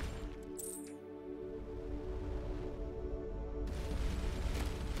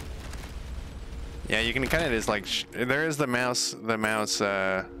 Yeah, you can kind of just like, there is the mouse,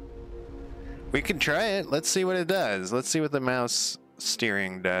 we can try it. Let's see what it does. Let's see what the mouse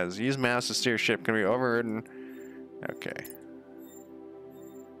steering does. Use mouse to steer ship. Can be overridden. Okay.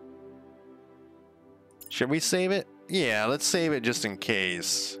 Should we save it? Yeah, let's save it just in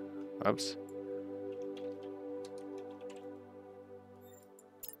case. Oops.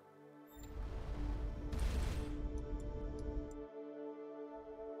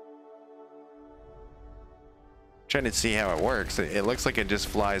 Trying to see how it works. It looks like it just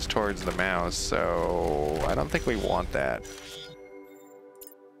flies towards the mouse, so I don't think we want that.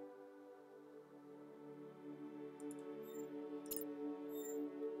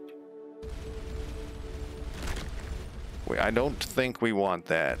 I don't think we want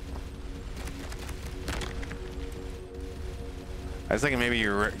that. I was thinking maybe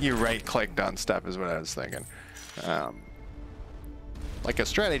you right-clicked on stuff is what I was thinking. Like a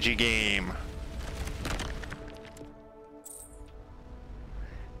strategy game.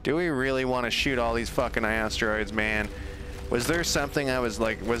 Do we really want to shoot all these fucking asteroids, man? Was there something I was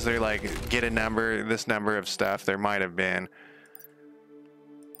like, was there like, get a number, this number of stuff? There might have been.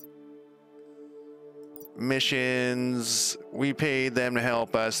 Missions, we paid them to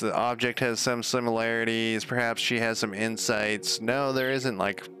help us. The object has some similarities. Perhaps she has some insights. No, there isn't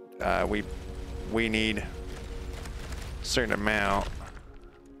like, we need a certain amount.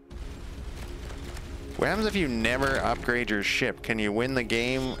 What happens if you never upgrade your ship? Can you win the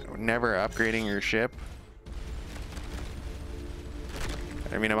game never upgrading your ship?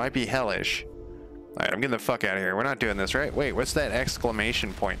 I mean, it might be hellish. Alright, I'm getting the fuck out of here. We're not doing this, right? Wait, what's that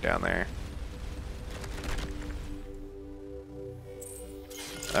exclamation point down there?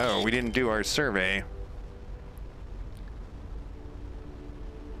 Oh, we didn't do our survey.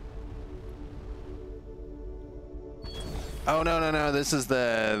 Oh, no, no, no. This is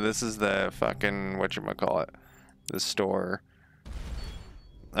the fucking, whatchamacallit, the store.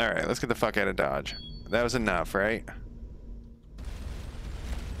 Alright, let's get the fuck out of Dodge. That was enough, right?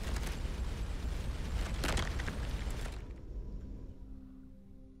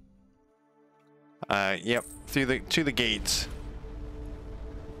 Yep, to the gates.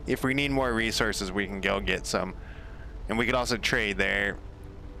 If we need more resources, we can go get some. And we could also trade there.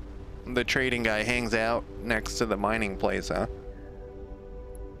 The trading guy hangs out next to the mining place, huh?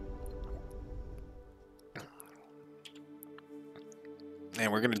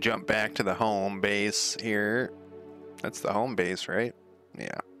 And we're gonna jump back to the home base here. That's the home base, right?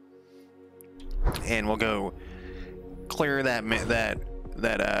 Yeah. And we'll go clear that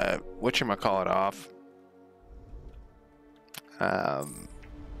whatchamacallit off.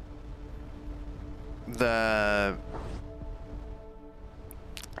 The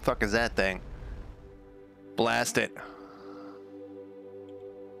fuck is that thing? Blast it.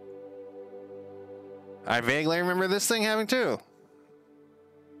 I vaguely remember this thing having too.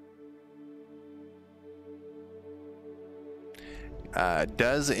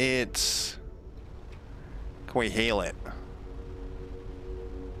 Does it... Can we hail it?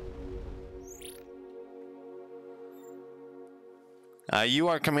 You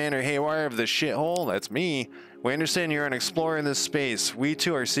are Commander Haywire of the shithole? That's me. We understand you're an explorer in this space. We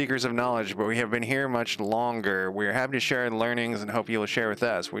too are seekers of knowledge, but we have been here much longer. We are happy to share our learnings and hope you will share with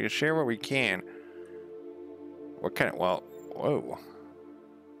us. We share what we can. What kind of... Well, whoa.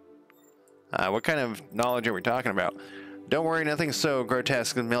 What kind of knowledge are we talking about? Don't worry, nothing so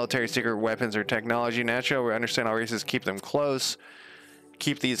grotesque as military secret weapons or technology. Naturally, we understand all races keep them close.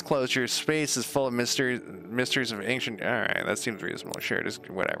 Keep these close. Your space is full of mysteries of ancient... Alright, that seems reasonable. Sure, just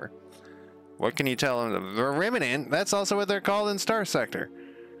whatever. What can you tell them? The Remnant? That's also what they're called in Star Sector.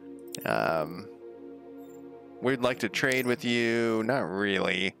 We'd like to trade with you. Not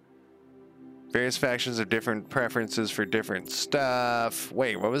really. Various factions have different preferences for different stuff.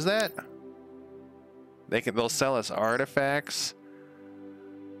 Wait, what was that? They'll sell us artifacts.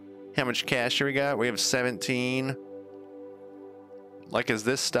 How much cash do we got? We have 17. Like, is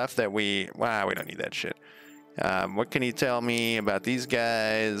this stuff that we... Wow, we don't need that shit. What can you tell me about these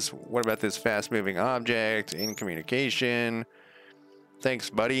guys? What about this fast-moving object in communication? Thanks,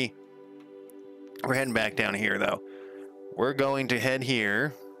 buddy. We're heading back down here, though. We're going to head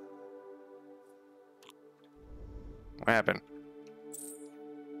here. What happened?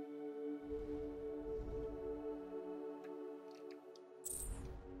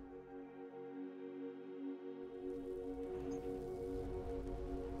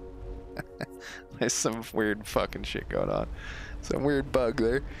 There's some weird fucking shit going on. Some weird bug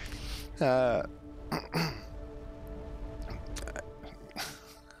there. I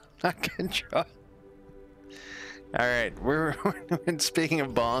can draw. Alright, we're speaking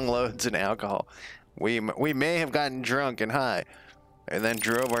of bong loads and alcohol. We may have gotten drunk and high and then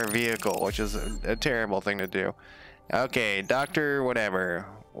drove our vehicle, which is a terrible thing to do. Okay, Doctor whatever.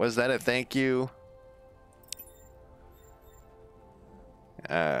 Was that a thank you?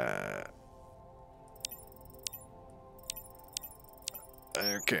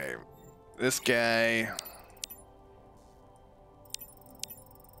 Okay, this guy.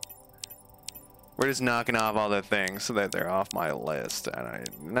 We're just knocking off all the things so that they're off my list.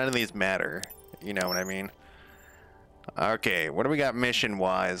 None of these matter. You know what I mean? Okay, what do we got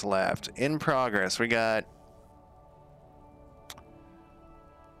mission-wise left? In progress, we got...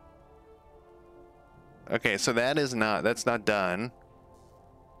 Okay, so that's not done.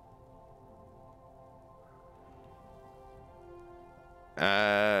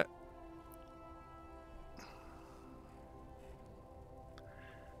 Uh,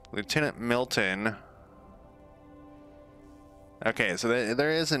 Lieutenant Milton. Okay, so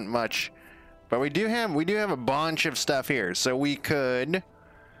there isn't much, but we do have a bunch of stuff here, so we could.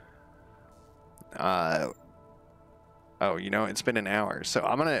 Oh, you know, it's been an hour, so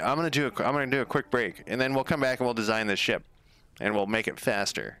I'm gonna do a quick break, and then we'll come back and we'll design this ship, and we'll make it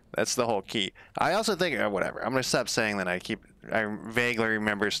faster. That's the whole key. I also think whatever. I'm gonna stop saying that I vaguely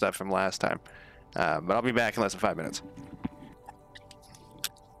remember stuff from last time, but I'll be back in less than 5 minutes.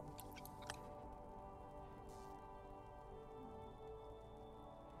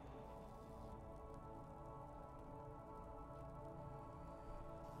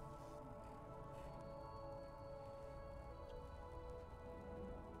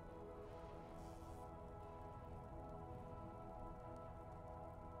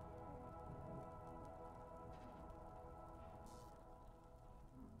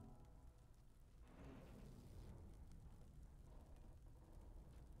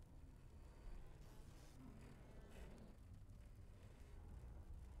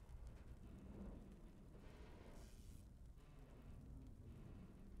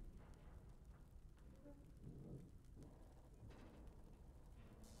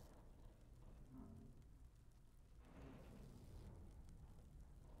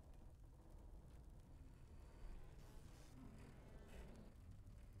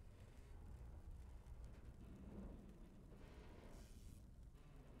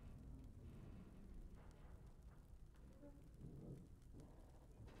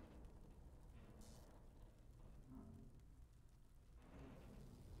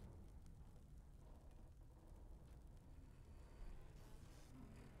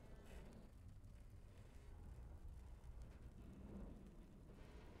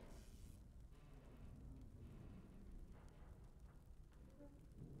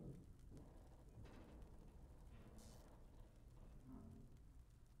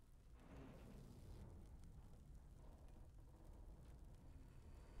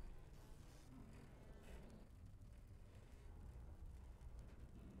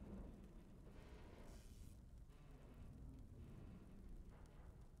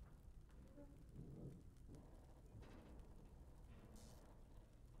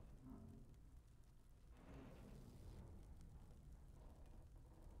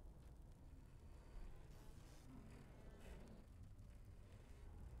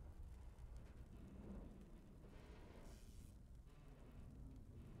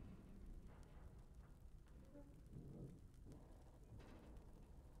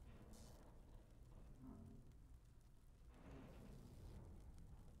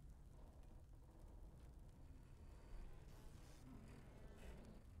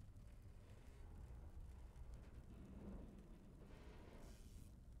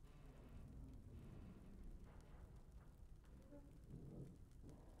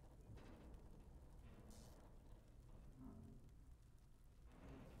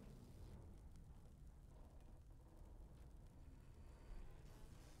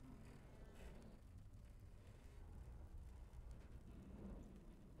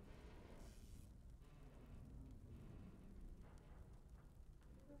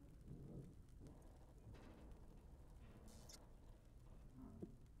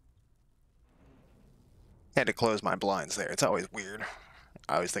 Had to close my blinds there. It's always weird.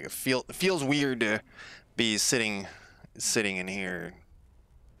 I always think it feels weird to be sitting in here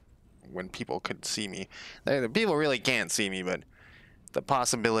when people could see me. The people really can't see me, but the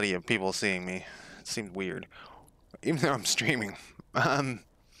possibility of people seeing me seems weird, even though I'm streaming. All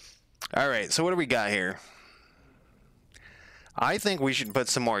right, so what do we got here? I think we should put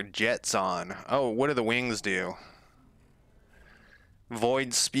some more jets on. Oh, what do the wings do?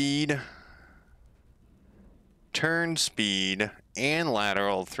 Void speed, turn speed, and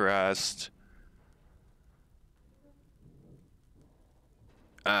lateral thrust.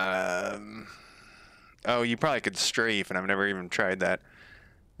 Oh, you probably could strafe, and I've never even tried that.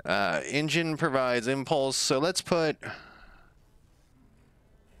 Engine provides impulse, so let's put...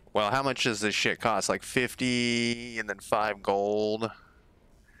 Well, how much does this shit cost? Like 50 and then 5 gold.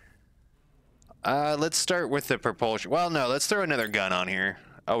 Let's start with the propulsion. Well, no, let's throw another gun on here.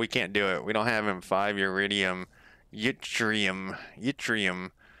 Oh, we can't do it. We don't have him. 5 uridium. Yttrium.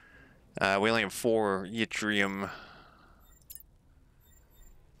 We only have 4 yttrium.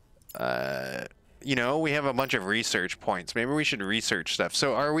 You know, we have a bunch of research points. Maybe we should research stuff.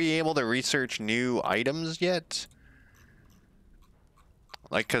 So are we able to research new items yet?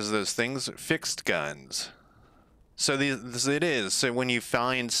 Like, because those things, fixed guns. So it is. So when you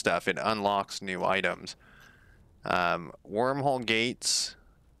find stuff, it unlocks new items. Wormhole gates.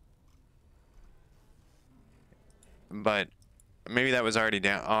 But maybe that was already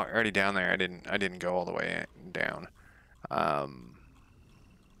down there. I didn't go all the way down.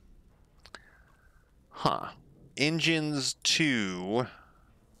 Huh. Engines 2.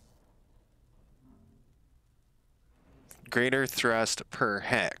 Greater thrust per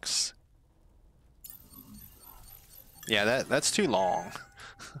hex. Yeah, that's too long.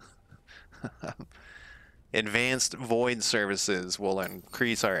 Advanced void services will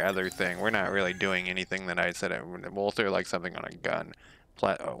increase our other thing. We're not really doing anything that I said. We'll throw like something on a gun.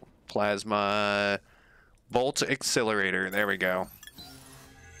 Plasma bolt accelerator. There we go.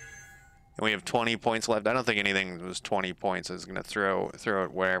 And we have 20 points left. I don't think anything that was 20 points is gonna throw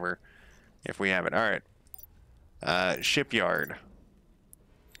it wherever if we have it. All right. Shipyard.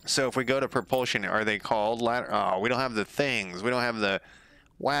 So if we go to propulsion, are they called ladder? Oh, we don't have the things. We don't have the.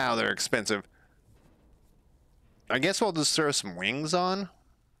 Wow, they're expensive. I guess we'll just throw some wings on.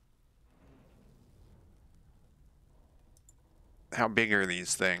 How big are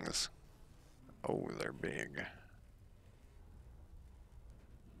these things? Oh, they're big.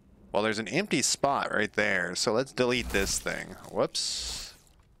 Well, there's an empty spot right there, so let's delete this thing. Whoops.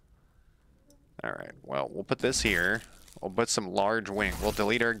 All right, well, we'll put this here. We'll put some large wing. We'll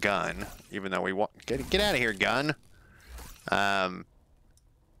delete our gun, even though we want... Get out of here, gun. Oh,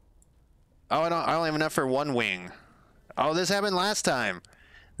 I only have enough for one wing. Oh, this happened last time.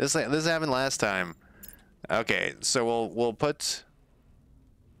 This happened last time. Okay, so we'll put...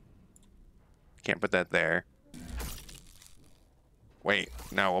 Can't put that there. Wait,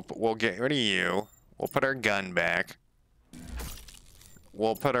 no, we'll get rid of you. We'll put our gun back.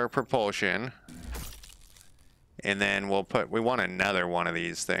 We'll put our propulsion. And then we want another one of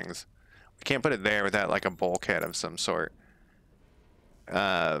these things. We can't put it there without like a bulkhead of some sort.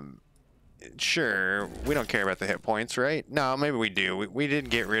 Sure, we don't care about the hit points, right? No, maybe we do. We did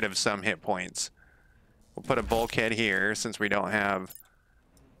get rid of some hit points. We'll put a bulkhead here since we don't have...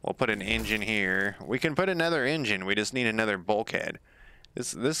 We'll put an engine here. We can put another engine. We just need another bulkhead.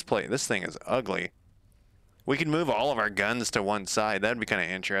 This thing is ugly. We can move all of our guns to one side. That'd be kind of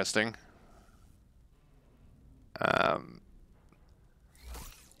interesting.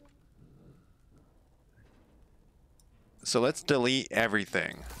 So let's delete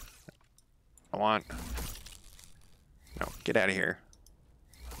everything. No, get out of here.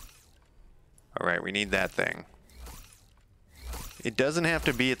 All right, we need that thing. It doesn't have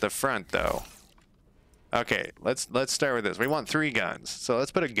to be at the front, though. Okay, let's start with this. We want 3 guns, so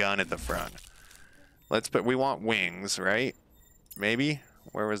let's put a gun at the front. We want wings, right? Maybe?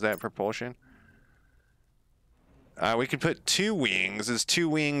 Where was that propulsion? We could put 2 wings. Is 2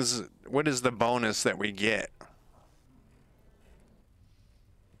 wings... What is the bonus that we get?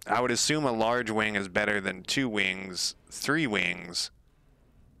 I would assume a large wing is better than 2 wings. 3 wings.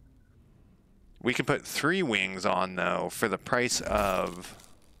 We could put 3 wings on, though, for the price of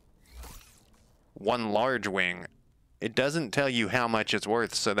 1 large wing. It doesn't tell you how much it's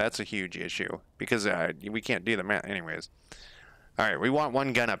worth, so that's a huge issue. Because we can't do the math anyways. Alright, we want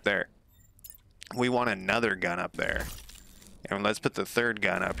 1 gun up there. We want another gun up there. And let's put the 3rd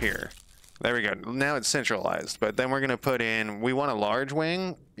gun up here. There we go. Now it's centralized. But then we're going to put in... We want a large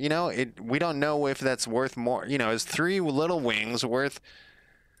wing. You know, we don't know if that's worth more. You know, is 3 little wings worth...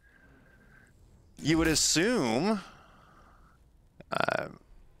 You would assume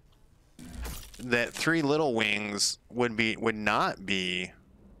that 3 little wings would not be.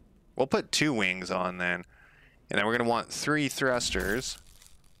 We'll put 2 wings on then, and then we're gonna want 3 thrusters.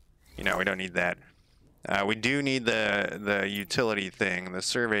 You know, we don't need that. We do need the utility thing, the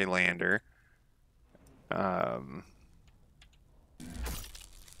survey lander. And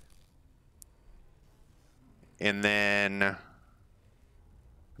then.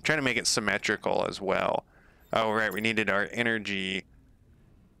 I'm trying to make it symmetrical as well. Oh, right, we needed our energy.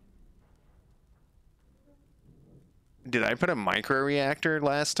 Did I put a micro reactor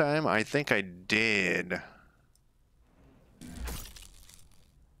last time? I think I did.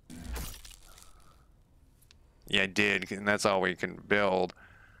 Yeah, I did, and that's all we can build.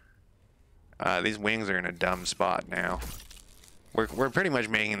 These wings are in a dumb spot now. We're pretty much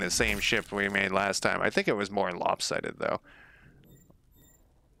making the same ship we made last time. I think it was more lopsided, though.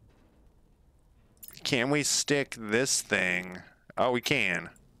 Can we stick this thing? Oh, we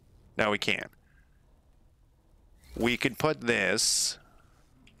can. No, we can't. We could put this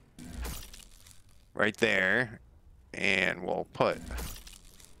right there, and we'll put...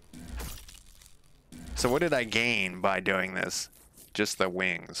 So what did I gain by doing this? Just the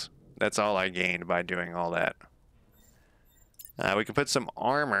wings. That's all I gained by doing all that. We could put some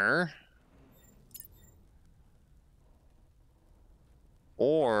armor.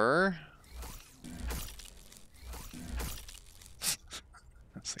 Or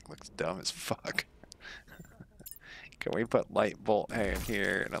this thing looks dumb as fuck. Can we put light bulkhead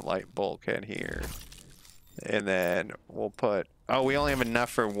here and a light bulkhead here? And then we'll put... Oh, we only have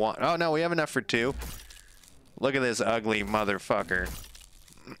enough for one. Oh, no, we have enough for two. Look at this ugly motherfucker.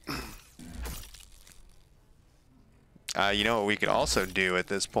 You know what we could also do at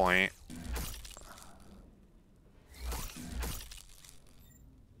this point?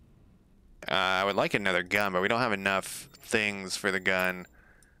 I would like another gun, but we don't have enough things for the gun.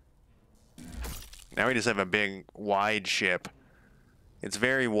 Now we just have a big, wide ship. It's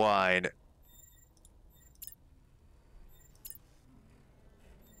very wide.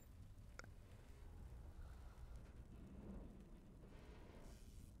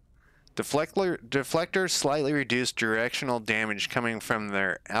 Deflectors slightly reduce directional damage coming from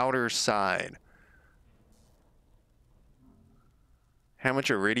their outer side. How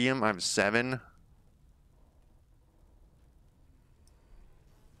much iridium? I have 7.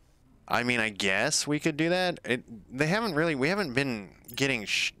 I mean, I guess we could do that. We haven't been getting,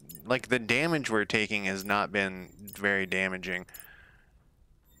 like, the damage we're taking has not been very damaging.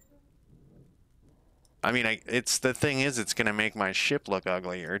 I mean, the thing is, it's gonna make my ship look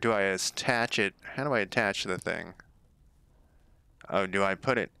ugly. Or do I attach it? How do I attach the thing? Oh, do I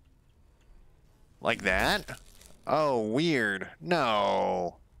put it like that? Oh, weird.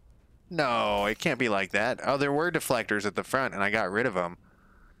 No. No, it can't be like that. Oh, there were deflectors at the front, and I got rid of them.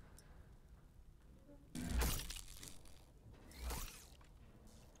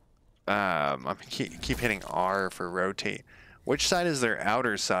 I keep hitting R for rotate. Which side is their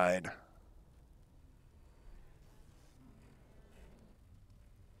outer side?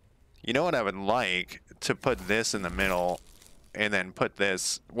 You know what I would like? To put this in the middle, and then put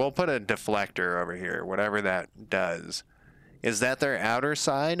this... We'll put a deflector over here, whatever that does. Is that their outer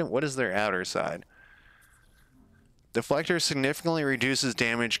side? What is their outer side? Deflector significantly reduces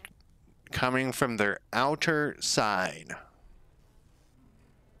damage coming from their outer side.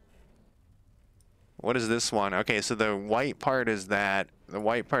 What is this one? Okay, so the white part is that. The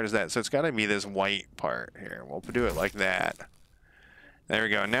white part is that. So it's got to be this white part here. We'll do it like that. There we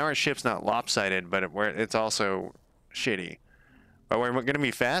go. Now our ship's not lopsided, but it's also shitty. But we're going to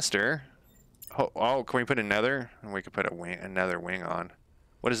be faster. Oh, can we put another? We could put another wing on.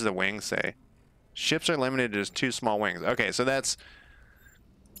 What does the wing say? Ships are limited to just 2 small wings. Okay, so that's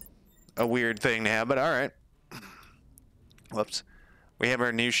a weird thing to have, but all right. Whoops. We have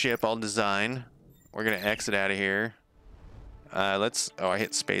our new ship all designed. We're going to exit out of here. Oh, I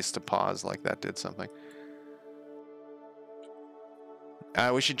hit space to pause like that did something.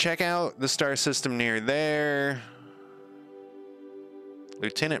 We should check out the star system near there.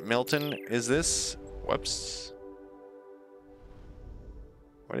 Lieutenant Milton, is this... Whoops.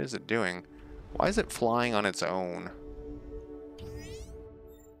 What is it doing? Why is it flying on its own?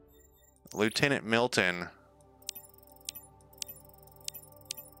 Lieutenant Milton.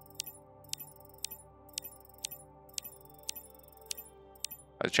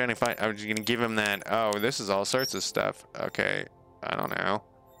 I was trying to find... I was going to give him that... Oh, this is all sorts of stuff. Okay. I don't know.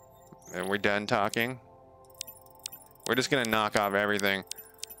 And we're done talking. We're just going to knock off everything.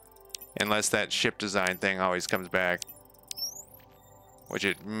 Unless that ship design thing always comes back. Which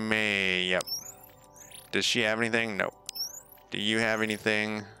it may... Yep. Does she have anything? Nope. Do you have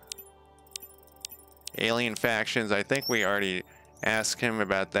anything? Alien factions. I think we already asked him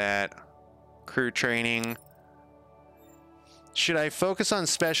about that. Crew training. Should I focus on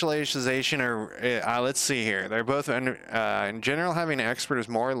specialization or... let's see here. They're both... in general, having an expert is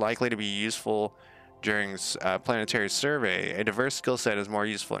more likely to be useful during planetary survey. A diverse skill set is more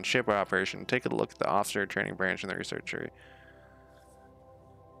useful in ship operation. Take a look at the officer training branch in the research area.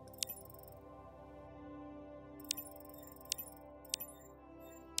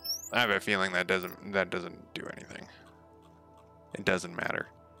 I have a feeling that doesn't do anything. It doesn't matter.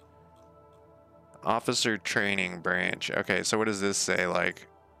 Officer training branch. Okay, so what does this say? Like,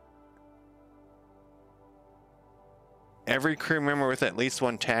 every crew member with at least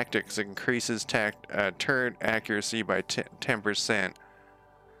 1 tactics increases turret accuracy by 10%.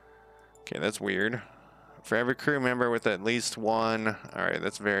 Okay, that's weird. For every crew member with at least 1... Alright,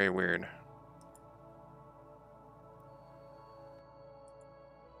 that's very weird.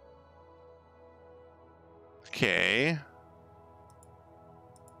 Okay.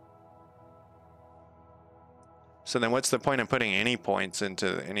 So then what's the point of putting any points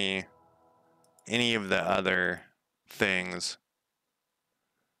into any of the other things?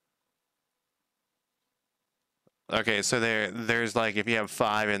 Okay, so there's like if you have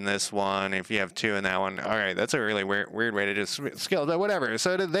 5 in this one, if you have 2 in that one. All right, that's a really weird way to just scale, but whatever.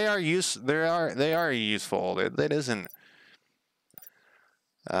 So they are useful. That isn't.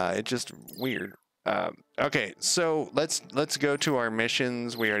 It's just weird. Okay, so let's go to our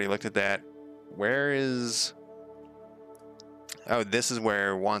missions. We already looked at that. Where is? Oh, this is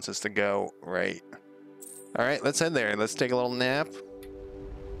where it wants us to go, right? All right, let's head there. Let's take a little nap.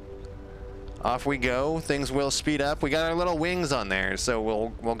 Off we go. Things will speed up. We got our little wings on there, so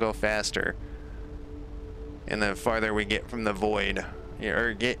we'll go faster. And the farther we get from the void,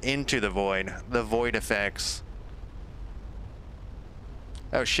 or get into the void effects.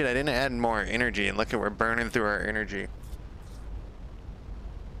 Oh shit, I didn't add more energy, and look at we're burning through our energy.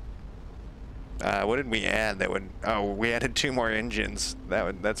 What did we add that would, oh, we added 2 more engines.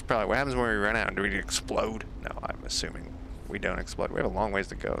 That's probably, what happens when we run out? Do we explode? No, I'm assuming we don't explode. We have a long ways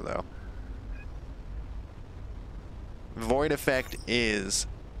to go though. Void effect is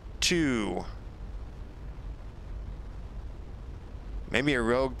 2. Maybe a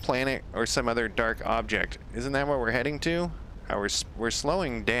rogue planet or some other dark object. Isn't that what we're heading to? We're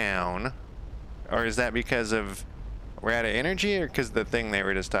slowing down. Or is that because of we're out of energy, or because the thing they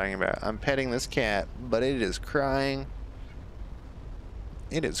were just talking about? I'm petting this cat, but it is crying.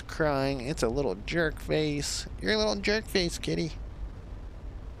 It is crying. It's a little jerk face. You're a little jerk face, kitty.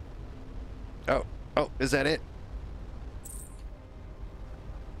 Oh, is that it?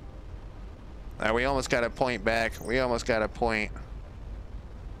 We almost got a point back. We almost got a point.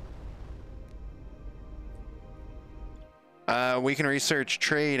 We can research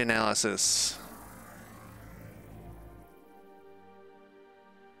trade analysis.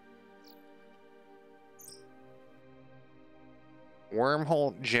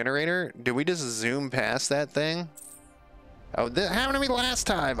 Wormhole generator? Did we just zoom past that thing? Oh, that happened to me last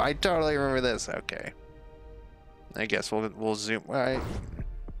time. I totally remember this. Okay. I guess we'll zoom. All right.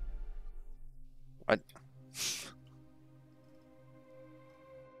 What?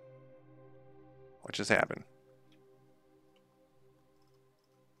 What just happened?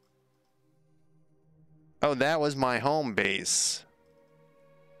 Oh, that was my home base.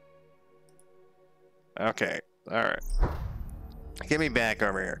 Okay. All right. Get me back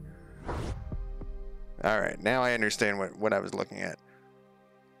over here. All right. Now I understand what I was looking at.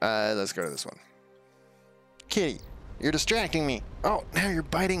 Let's go to this one. Kitty, you're distracting me. Oh, now you're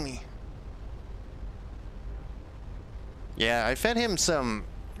biting me. Yeah, I fed him some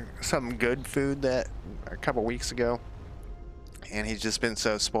good food that a couple weeks ago, and he's just been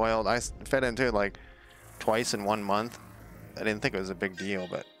so spoiled. I fed him to like twice in 1 month. I didn't think it was a big deal,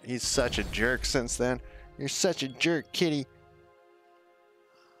 but he's such a jerk since then. You're such a jerk, kitty.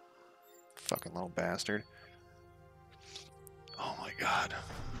 Fucking little bastard. Oh my god.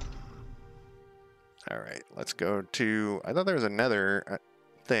 Alright, let's go to... I thought there was another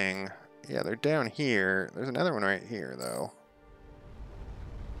thing. Yeah, they're down here. There's another one right here, though.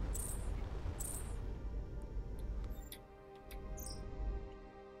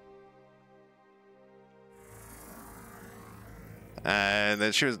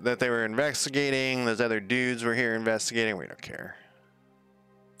 That they were investigating. Those other dudes were here investigating. We don't care.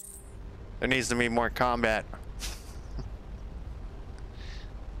 There needs to be more combat.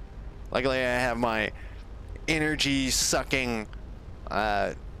 Luckily, I have my energy-sucking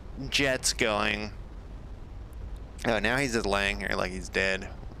jets going. Oh, now he's just laying here like he's dead.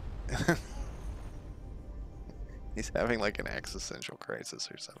 He's having like an existential crisis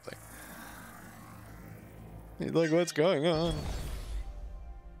or something. He's like, what's going on?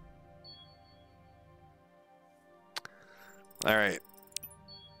 All right.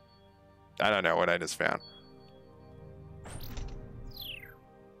 I don't know what I just found.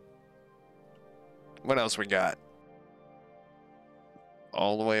 What else we got?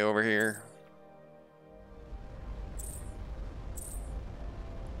 All the way over here.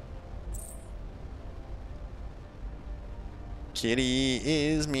 Kitty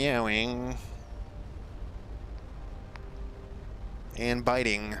is meowing. And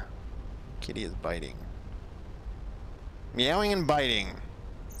biting. Kitty is biting. Meowing and biting.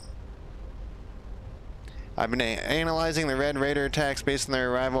 I've been analyzing the Red Raider attacks based on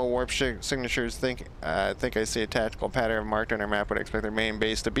their arrival warp signatures. Think I see a tactical pattern marked on our map. Would expect their main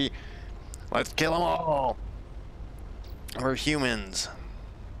base to be. Let's kill them all. We're humans.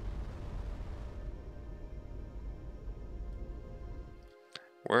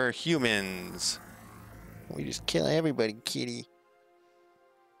 We're humans. We just kill everybody, kitty.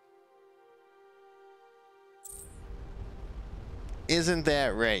 Isn't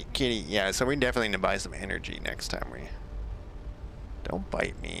that right, kitty? Yeah, so we definitely need to buy some energy next time we... Don't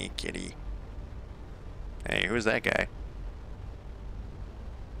bite me, kitty. Hey, who's that guy?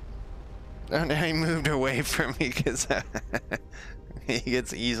 Oh, now he moved away from me because he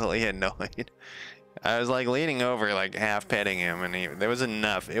gets easily annoyed. I was like leaning over, like half petting him, and there was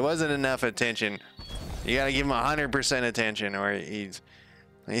enough. It wasn't enough attention. You gotta give him 100% attention, or he's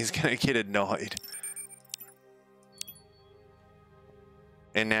gonna get annoyed.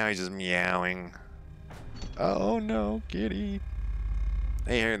 And now he's just meowing. Oh no, kitty.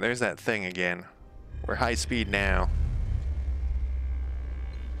 Hey, here, there's that thing again. We're high speed now.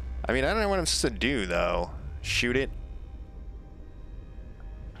 I mean, I don't know what I'm supposed to do, though. Shoot it?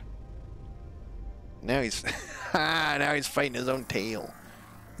 Now he's... now he's fighting his own tail.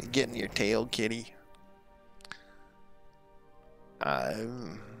 You getting your tail, kitty. Yeah,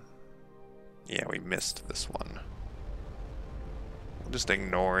 we missed this one. We'll just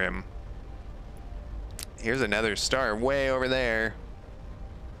ignore him. Here's another star way over there.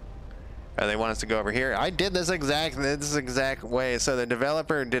 Oh, they want us to go over here. I did this exact way. So the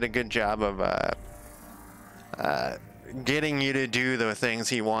developer did a good job of getting you to do the things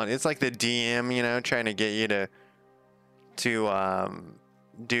he wants. It's like the DM, you know, trying to get you to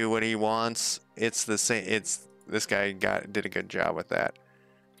do what he wants. It's the same. It's this guy did a good job with that.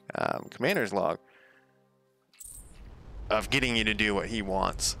 Commander's log of getting you to do what he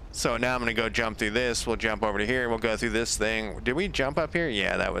wants. So now I'm gonna go jump through this. We'll jump over to here. We'll go through this thing. Did we jump up here?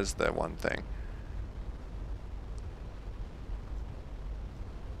 Yeah, that was the one thing.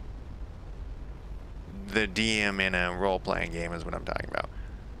 The DM in a role-playing game is what I'm talking about.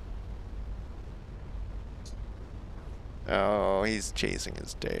 Oh, he's chasing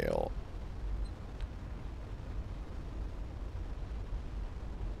his tail.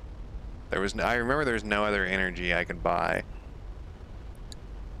 I remember there was no other energy I could buy.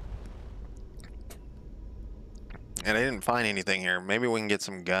 And I didn't find anything here. Maybe we can get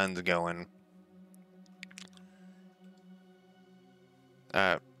some guns going.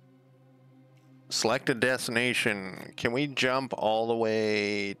 Select a destination. Can we jump all the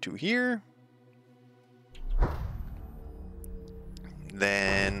way to here?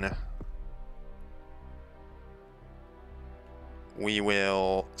 Then we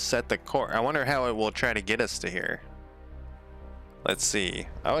will set the course. I wonder how it will try to get us to here. Let's see.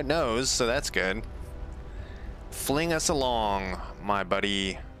 Oh, it knows, so that's good. Fling us along, my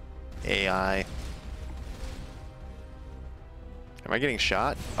buddy AI. Am I getting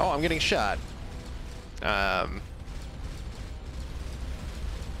shot? Oh, I'm getting shot. I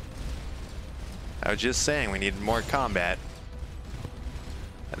was just saying we need more combat.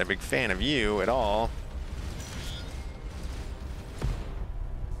 Not a big fan of you at all.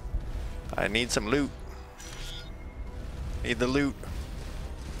 I need some loot. Need the loot.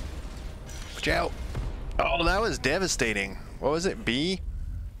 Watch out. Oh, that was devastating. What was it, B?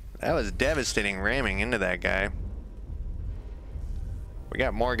 That was devastating, ramming into that guy. We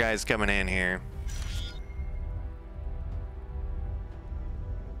got more guys coming in here.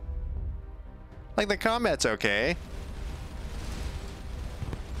 Like, the combat's okay.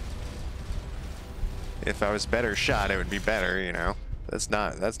 If I was better shot, it would be better, you know. That's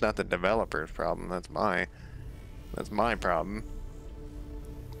not the developer's problem. That's my problem.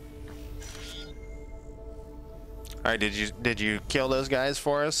 All right, did you kill those guys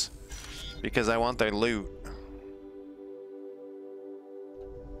for us? Because I want their loot.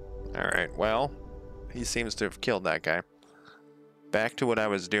 All right, well, he seems to have killed that guy. Back to what I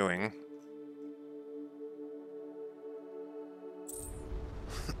was doing.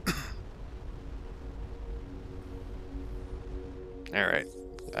 All right,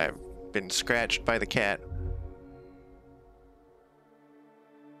 I've been scratched by the cat.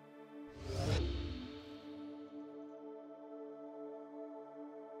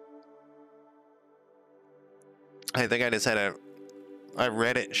 I think I just had a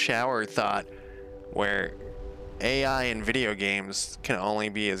Reddit shower thought where AI in video games can only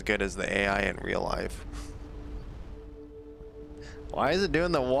be as good as the AI in real life. Why is it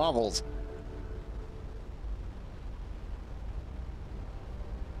doing the wobbles?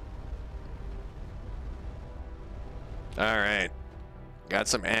 All right, got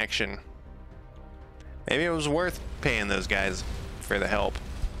some action. Maybe it was worth paying those guys for the help.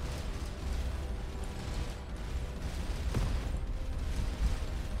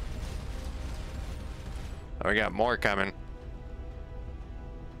 Oh, we got more coming.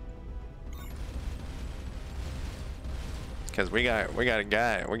 Because we got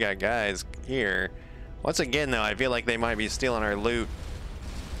guys here. Once again, though, I feel like they might be stealing our loot.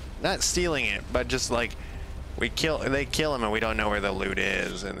 Not stealing it, but just like they kill them and we don't know where the loot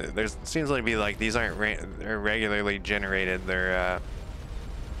is. And there's seems like be like these aren't they're regularly generated. They're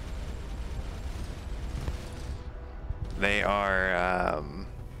They are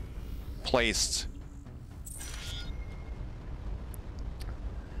placed.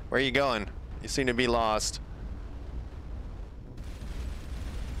 Where are you going? You seem to be lost.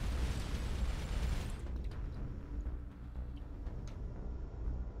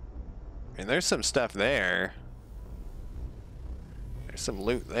 I mean, there's some stuff there. There's some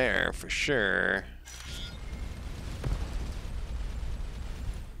loot there for sure.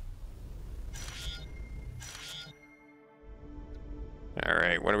 All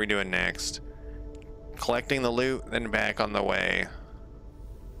right, what are we doing next? Collecting the loot, then back on the way.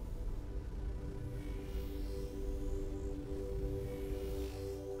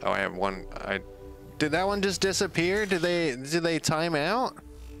 Oh, I have one. Did that one just disappear? Did they time out?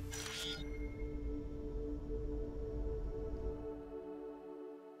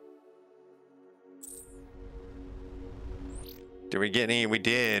 Did we get any? We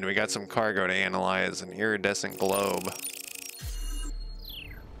did. We got some cargo to analyze, an iridescent globe.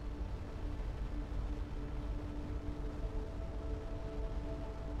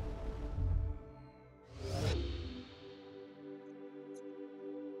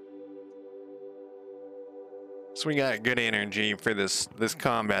 So we got good energy for this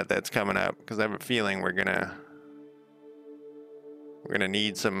combat that's coming up, because I have a feeling we're gonna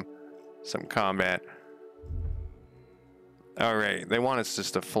need some combat. All right, they want us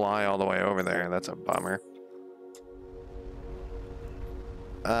just to fly all the way over there. That's a bummer.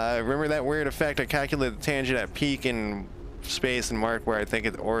 Remember that weird effect? I calculated the tangent at peak in space and mark where I think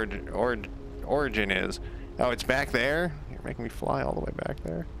its origin is. Oh, it's back there? You're making me fly all the way back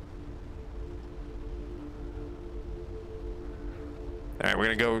there. All right,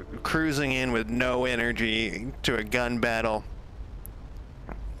 we're gonna go cruising in with no energy to a gun battle.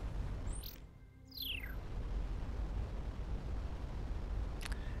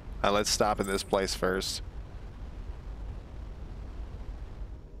 Let's stop at this place first.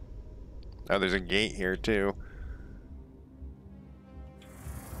 Oh, there's a gate here too.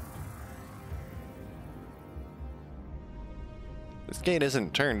 This gate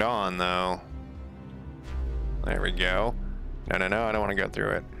isn't turned on though. There we go. No, I don't want to go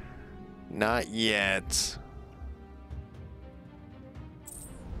through it. Not yet.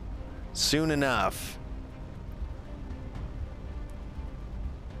 Soon enough.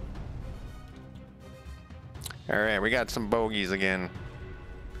 All right, we got some bogeys again.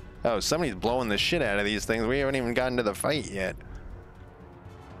 Oh, somebody's blowing the shit out of these things. We haven't even gotten to the fight yet.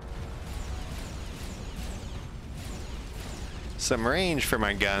 Some range for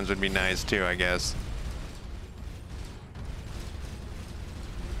my guns would be nice too, I guess.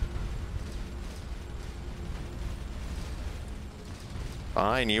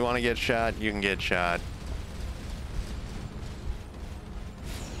 Fine, you want to get shot, you can get shot.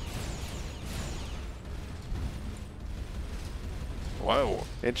 Whoa,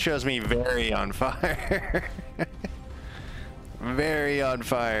 it shows me very on fire. Very on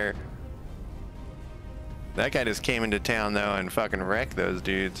fire. That guy just came into town though and fucking wrecked those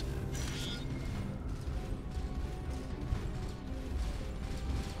dudes.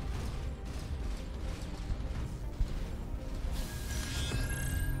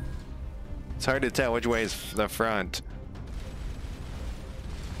 It's hard to tell which way is the front.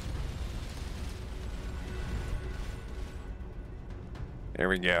 There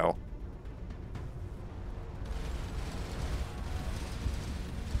we go.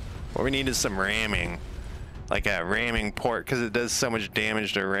 What we need is some ramming. Like a ramming port, because it does so much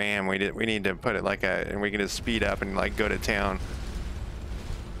damage to ram. We need to put it like a, and we can just speed up and like go to town.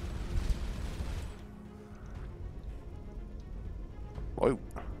 Whoa.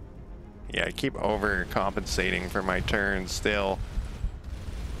 Yeah, I keep overcompensating for my turns still.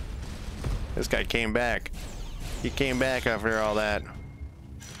 This guy came back. He came back after all that.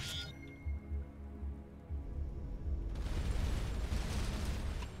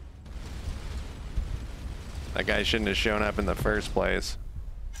 That guy shouldn't have shown up in the first place.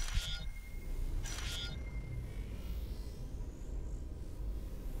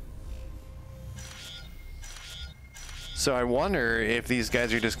 So I wonder if these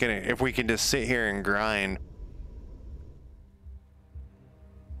guys are just gonna, if we can just sit here and grind.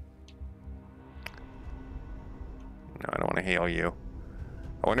 No, I don't want to hail you.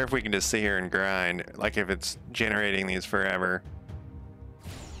 I wonder if we can just sit here and grind, like if it's generating these forever.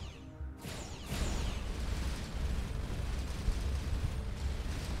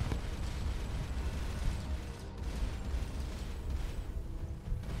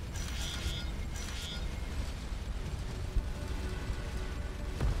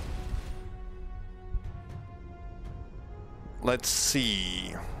 Let's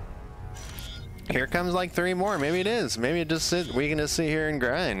see. Here comes like 3 more. Maybe it is. Maybe it just we can just sit here and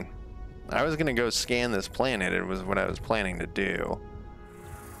grind. I was gonna go scan this planet. It was what I was planning to do.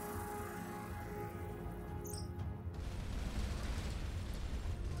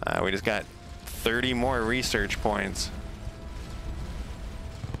 We just got 30 more research points.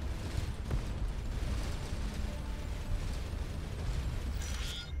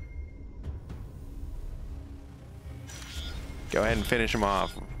 Go ahead and finish them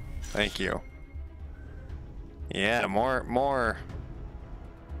off. Thank you. Yeah, more.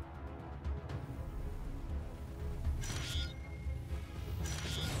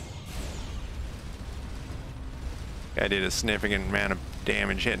 I did a significant amount of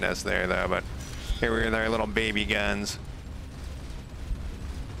damage hitting us there, though, but here we are with our little baby guns.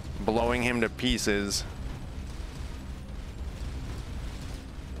 Blowing him to pieces.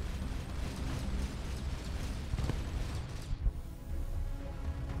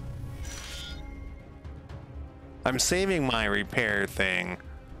 I'm saving my repair thing.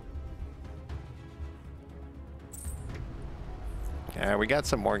 Yeah, we got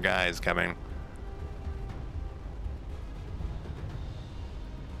some more guys coming.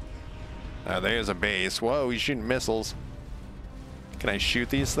 There's a base. Whoa, he's shooting missiles. Can I shoot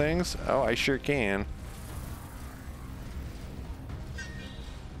these things? Oh, I sure can.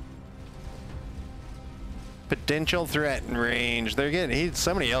 Potential threat and range. They're getting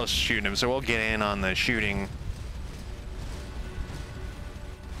somebody else shooting him, so we'll get in on the shooting.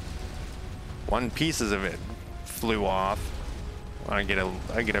 One pieces of it flew off. I get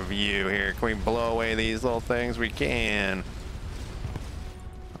a view here. Can we blow away these little things? We can.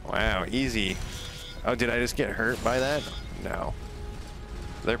 Wow, easy. Oh, did I just get hurt by that? No.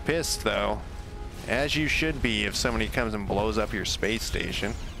 They're pissed, though. As you should be if somebody comes and blows up your space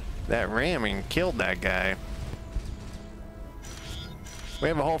station. That ramming killed that guy. We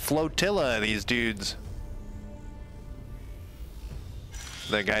have a whole flotilla of these dudes.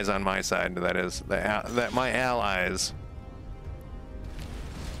 The guys on my side, that is. My allies.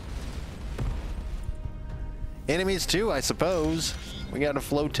 Enemies too, I suppose. We got a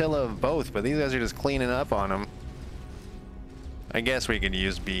flotilla of both, but these guys are just cleaning up on them. I guess we could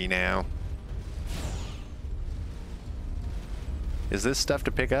use B now. Is this stuff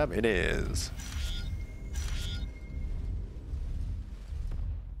to pick up? It is.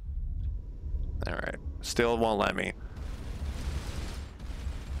 Alright. Still won't let me.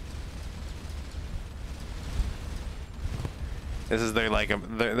 This is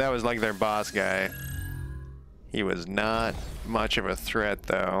that was like their boss guy. He was not much of a threat,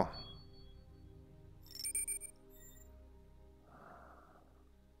 though.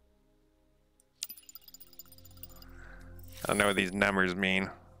 I don't know what these numbers mean.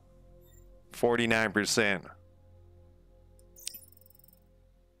 49%.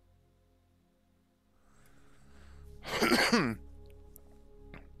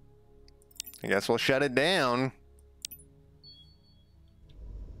 I guess we'll shut it down.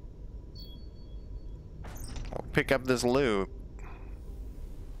 We'll pick up this loot.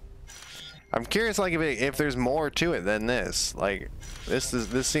 I'm curious, like, if there's more to it than this. Like, this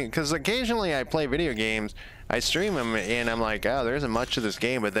scene, because occasionally I play video games, I stream them, and I'm like, oh, there isn't much to this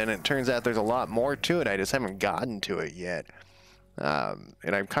game, but then it turns out there's a lot more to it. I just haven't gotten to it yet.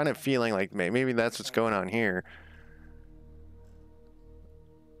 And I'm kind of feeling like maybe that's what's going on here.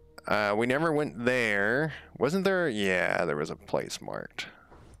 We never went there. Wasn't there? Yeah, there was a place marked.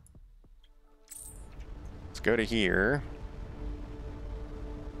 Let's go to here.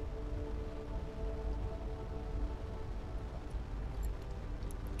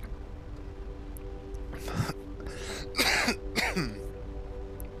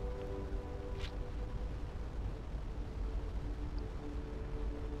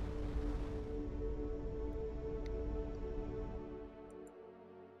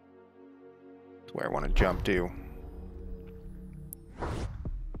 That's where I want to jump to.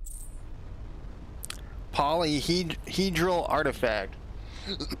 Polyhedral artifact.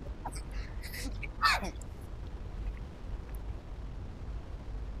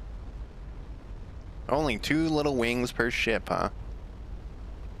 Only 2 little wings per ship, huh?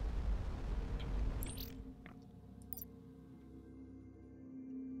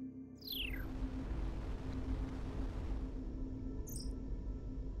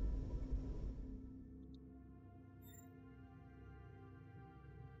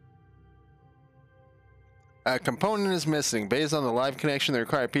 A component is missing. Based on the live connection, the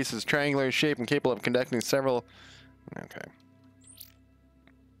required piece is triangular shape and capable of conducting several... Okay.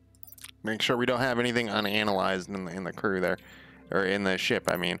 Make sure we don't have anything unanalyzed in the crew there. Or in the ship,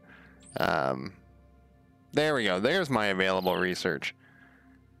 I mean. There we go. There's my available research.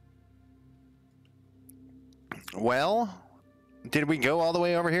 Well, did we go all the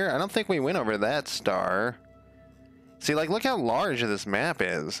way over here? I don't think we went over that star. See, like, look how large this map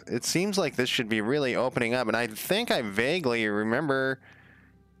is. It seems like this should be really opening up, and I think I vaguely remember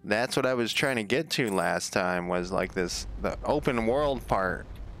that's what I was trying to get to last time, was like this, the open world part.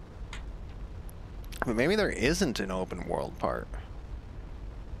 But maybe there isn't an open world part.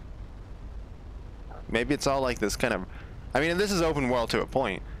 Maybe it's all like this kind of, I mean, this is open world to a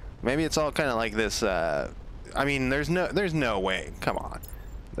point. Maybe it's all kind of like this, I mean, there's no way. Come on.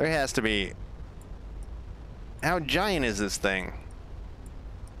 There has to be. How giant is this thing?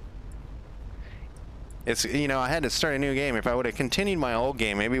 It's, you know, I had to start a new game. If I would have continued my old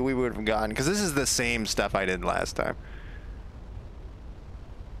game, maybe we would have gotten, because this is the same stuff I did last time.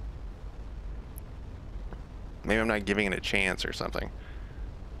 Maybe I'm not giving it a chance or something.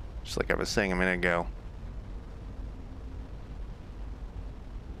 Just like I was saying a minute ago.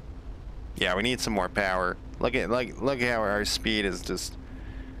 Yeah, we need some more power. Look at how our speed is just.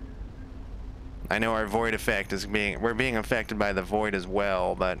 I know our void effect is we're being affected by the void as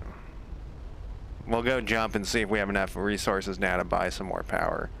well, but we'll go jump and see if we have enough resources now to buy some more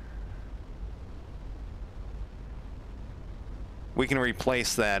power. We can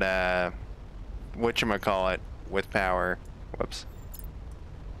replace that whatchamacallit with power. Whoops.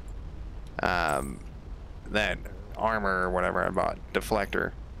 That armor or whatever I bought,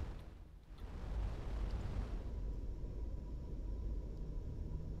 deflector.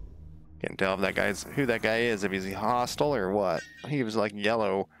 Can't tell if that guy's who that guy is, if he's hostile or what. He was like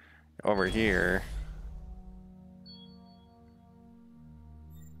yellow over here.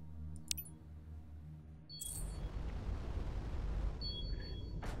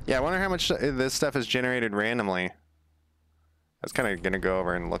 Yeah, I wonder how much this stuff is generated randomly. I was kind of gonna go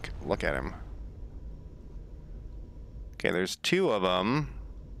over and look at him. Okay, there's 2 of them.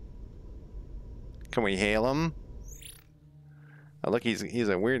 Can we hail him? Oh, look, he's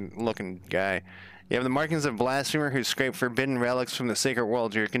a weird-looking guy. You have the markings of blasphemer who scrape forbidden relics from the sacred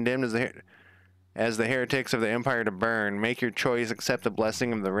world. You're condemned as the heretics of the empire to burn. Make your choice, accept the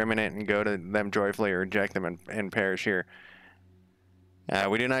blessing of the remnant, and go to them joyfully, or reject them and perish here.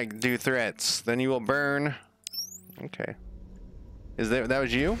 We do not do threats. Then you will burn. Okay. That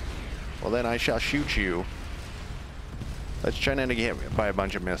was you? Well, then I shall shoot you. Let's try not to get hit by a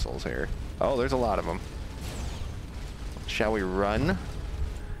bunch of missiles here. Oh, there's a lot of them. Shall we run?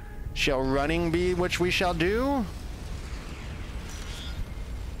 Shall running be which we shall do?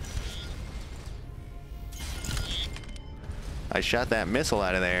 I shot that missile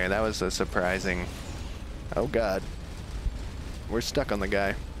out of there. That was a surprising. Oh god. We're stuck on the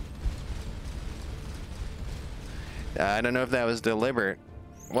guy. I don't know if that was deliberate.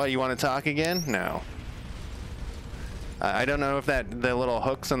 What, you want to talk again? No. I don't know if the little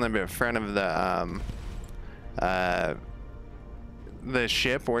hooks on the front of the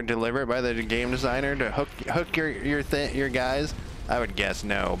ship were delivered by the game designer to hook your guys. I would guess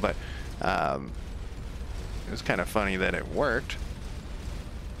no, but it was kind of funny that it worked.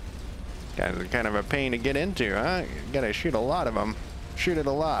 Kind of a pain to get into, huh? You gotta shoot a lot of them. Shoot it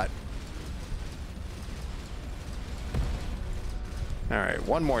a lot. All right,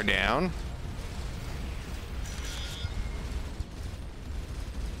 one more down.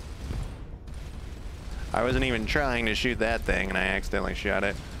 I wasn't even trying to shoot that thing, and I accidentally shot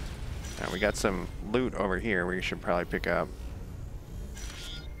it. We got some loot over here we should probably pick up.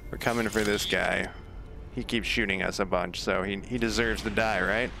 We're coming for this guy. He keeps shooting us a bunch, so he deserves to die,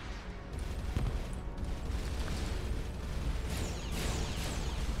 right?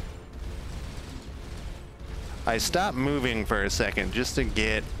 I stopped moving for a second just to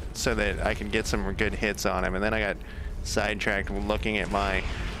get so that I could get some good hits on him, and then I got sidetracked looking at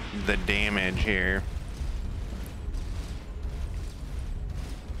the damage here.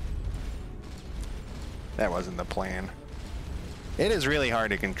 That wasn't the plan. It is really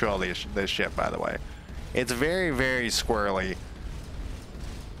hard to control this ship, by the way. It's very, very squirrely.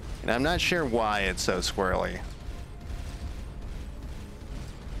 And I'm not sure why it's so squirrely.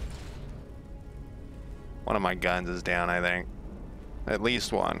 One of my guns is down, I think. At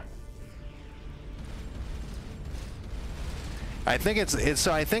least one. I think it's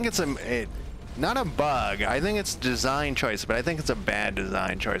not a bug. I think it's design choice, but I think it's a bad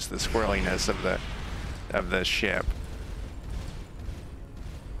design choice, the squirreliness of the ship.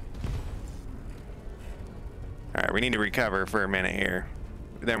 All right, we need to recover for a minute here.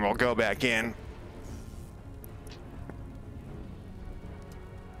 Then we'll go back in.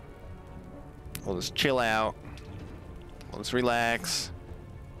 We'll just chill out. We'll just relax.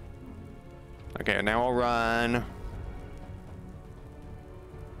 Okay, now we'll run.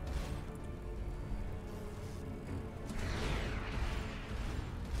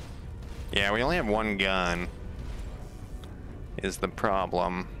 Yeah, we only have one gun. Is the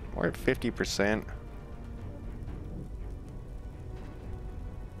problem. We're at 50%.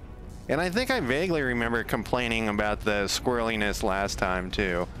 And I think I vaguely remember complaining about the squirreliness last time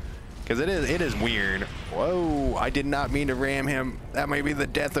too, because it is weird. Whoa! I did not mean to ram him. That might be the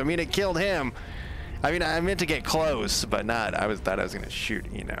death of me. It killed him. I mean, I meant to get close, but not. Thought I was gonna shoot.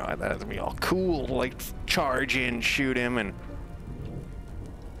 You know, I thought it was gonna be all cool, like charge in, shoot him, and.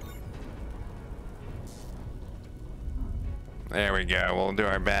 There we go. We'll do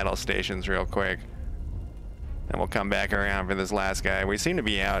our battle stations real quick. And we'll come back around for this last guy. We seem to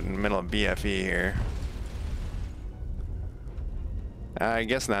be out in the middle of BFE here. I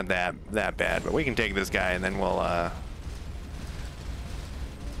guess not that bad, but we can take this guy and then we'll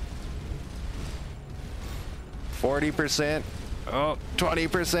 40%. Oh,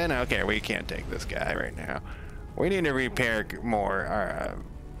 20%. Okay, we can't take this guy right now. We need to repair more our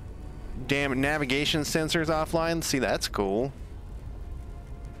damn navigation sensors offline. See, that's cool.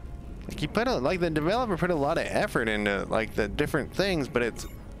 Like he put the developer put a lot of effort into like the different things, but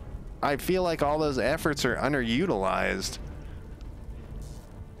I feel like all those efforts are underutilized.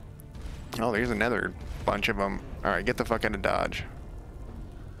 Oh, there's another bunch of them. All right, get the fuck out of Dodge.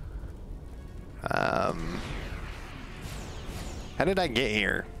 How did I get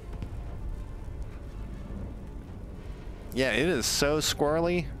here? Yeah, it is so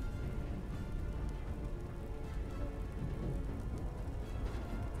squirrely.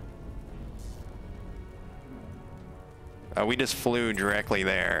 Oh, we just flew directly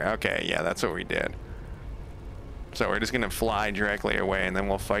there. Okay, yeah, that's what we did. So we're just gonna fly directly away, and then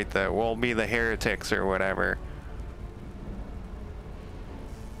we'll fight we'll be the heretics or whatever.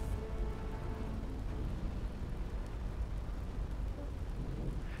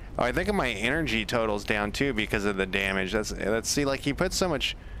 Oh, I think my energy total's down too because of the damage. Let's see, like he put so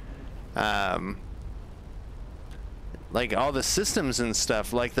much, like all the systems and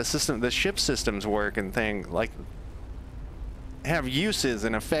stuff, like the ship systems work and things, like have uses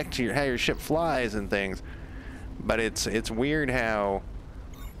and affect how your ship flies and things. But it's weird how,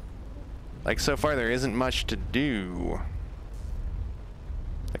 like, so far there isn't much to do.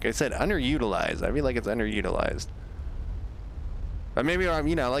 Like I said, underutilized. I feel like it's underutilized. But maybe I'm,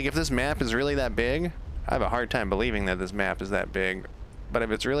 you know, like if this map is really that big, I have a hard time believing that this map is that big. But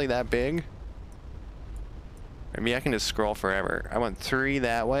if it's really that big, maybe I can just scroll forever. I went 3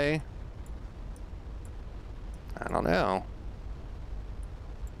 that way. I don't know.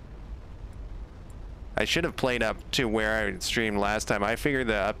 I should have played up to where I streamed last time. I figured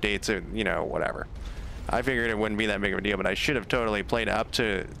the updates are, you know, whatever. I figured it wouldn't be that big of a deal, but I should have totally played up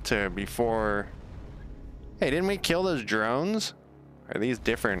to before. Hey, didn't we kill those drones? Are these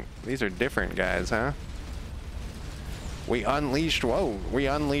different? These are different guys, huh? We unleashed, whoa, we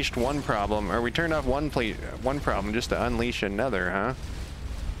unleashed one problem, or we turned off one problem just to unleash another, huh?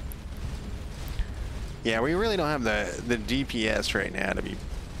 Yeah, we really don't have the DPS right now to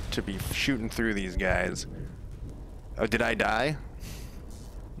be shooting through these guys. Oh, did I die?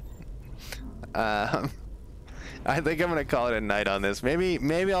 I think I'm gonna call it a night on this.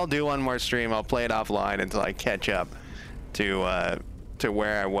 Maybe I'll do one more stream. I'll play it offline until I catch up to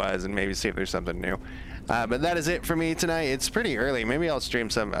where I was and maybe see if there's something new. But that is it for me tonight. It's pretty early. Maybe I'll stream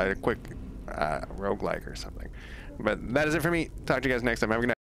a quick roguelike or something. But that is it for me. Talk to you guys next time. Have a good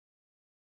night.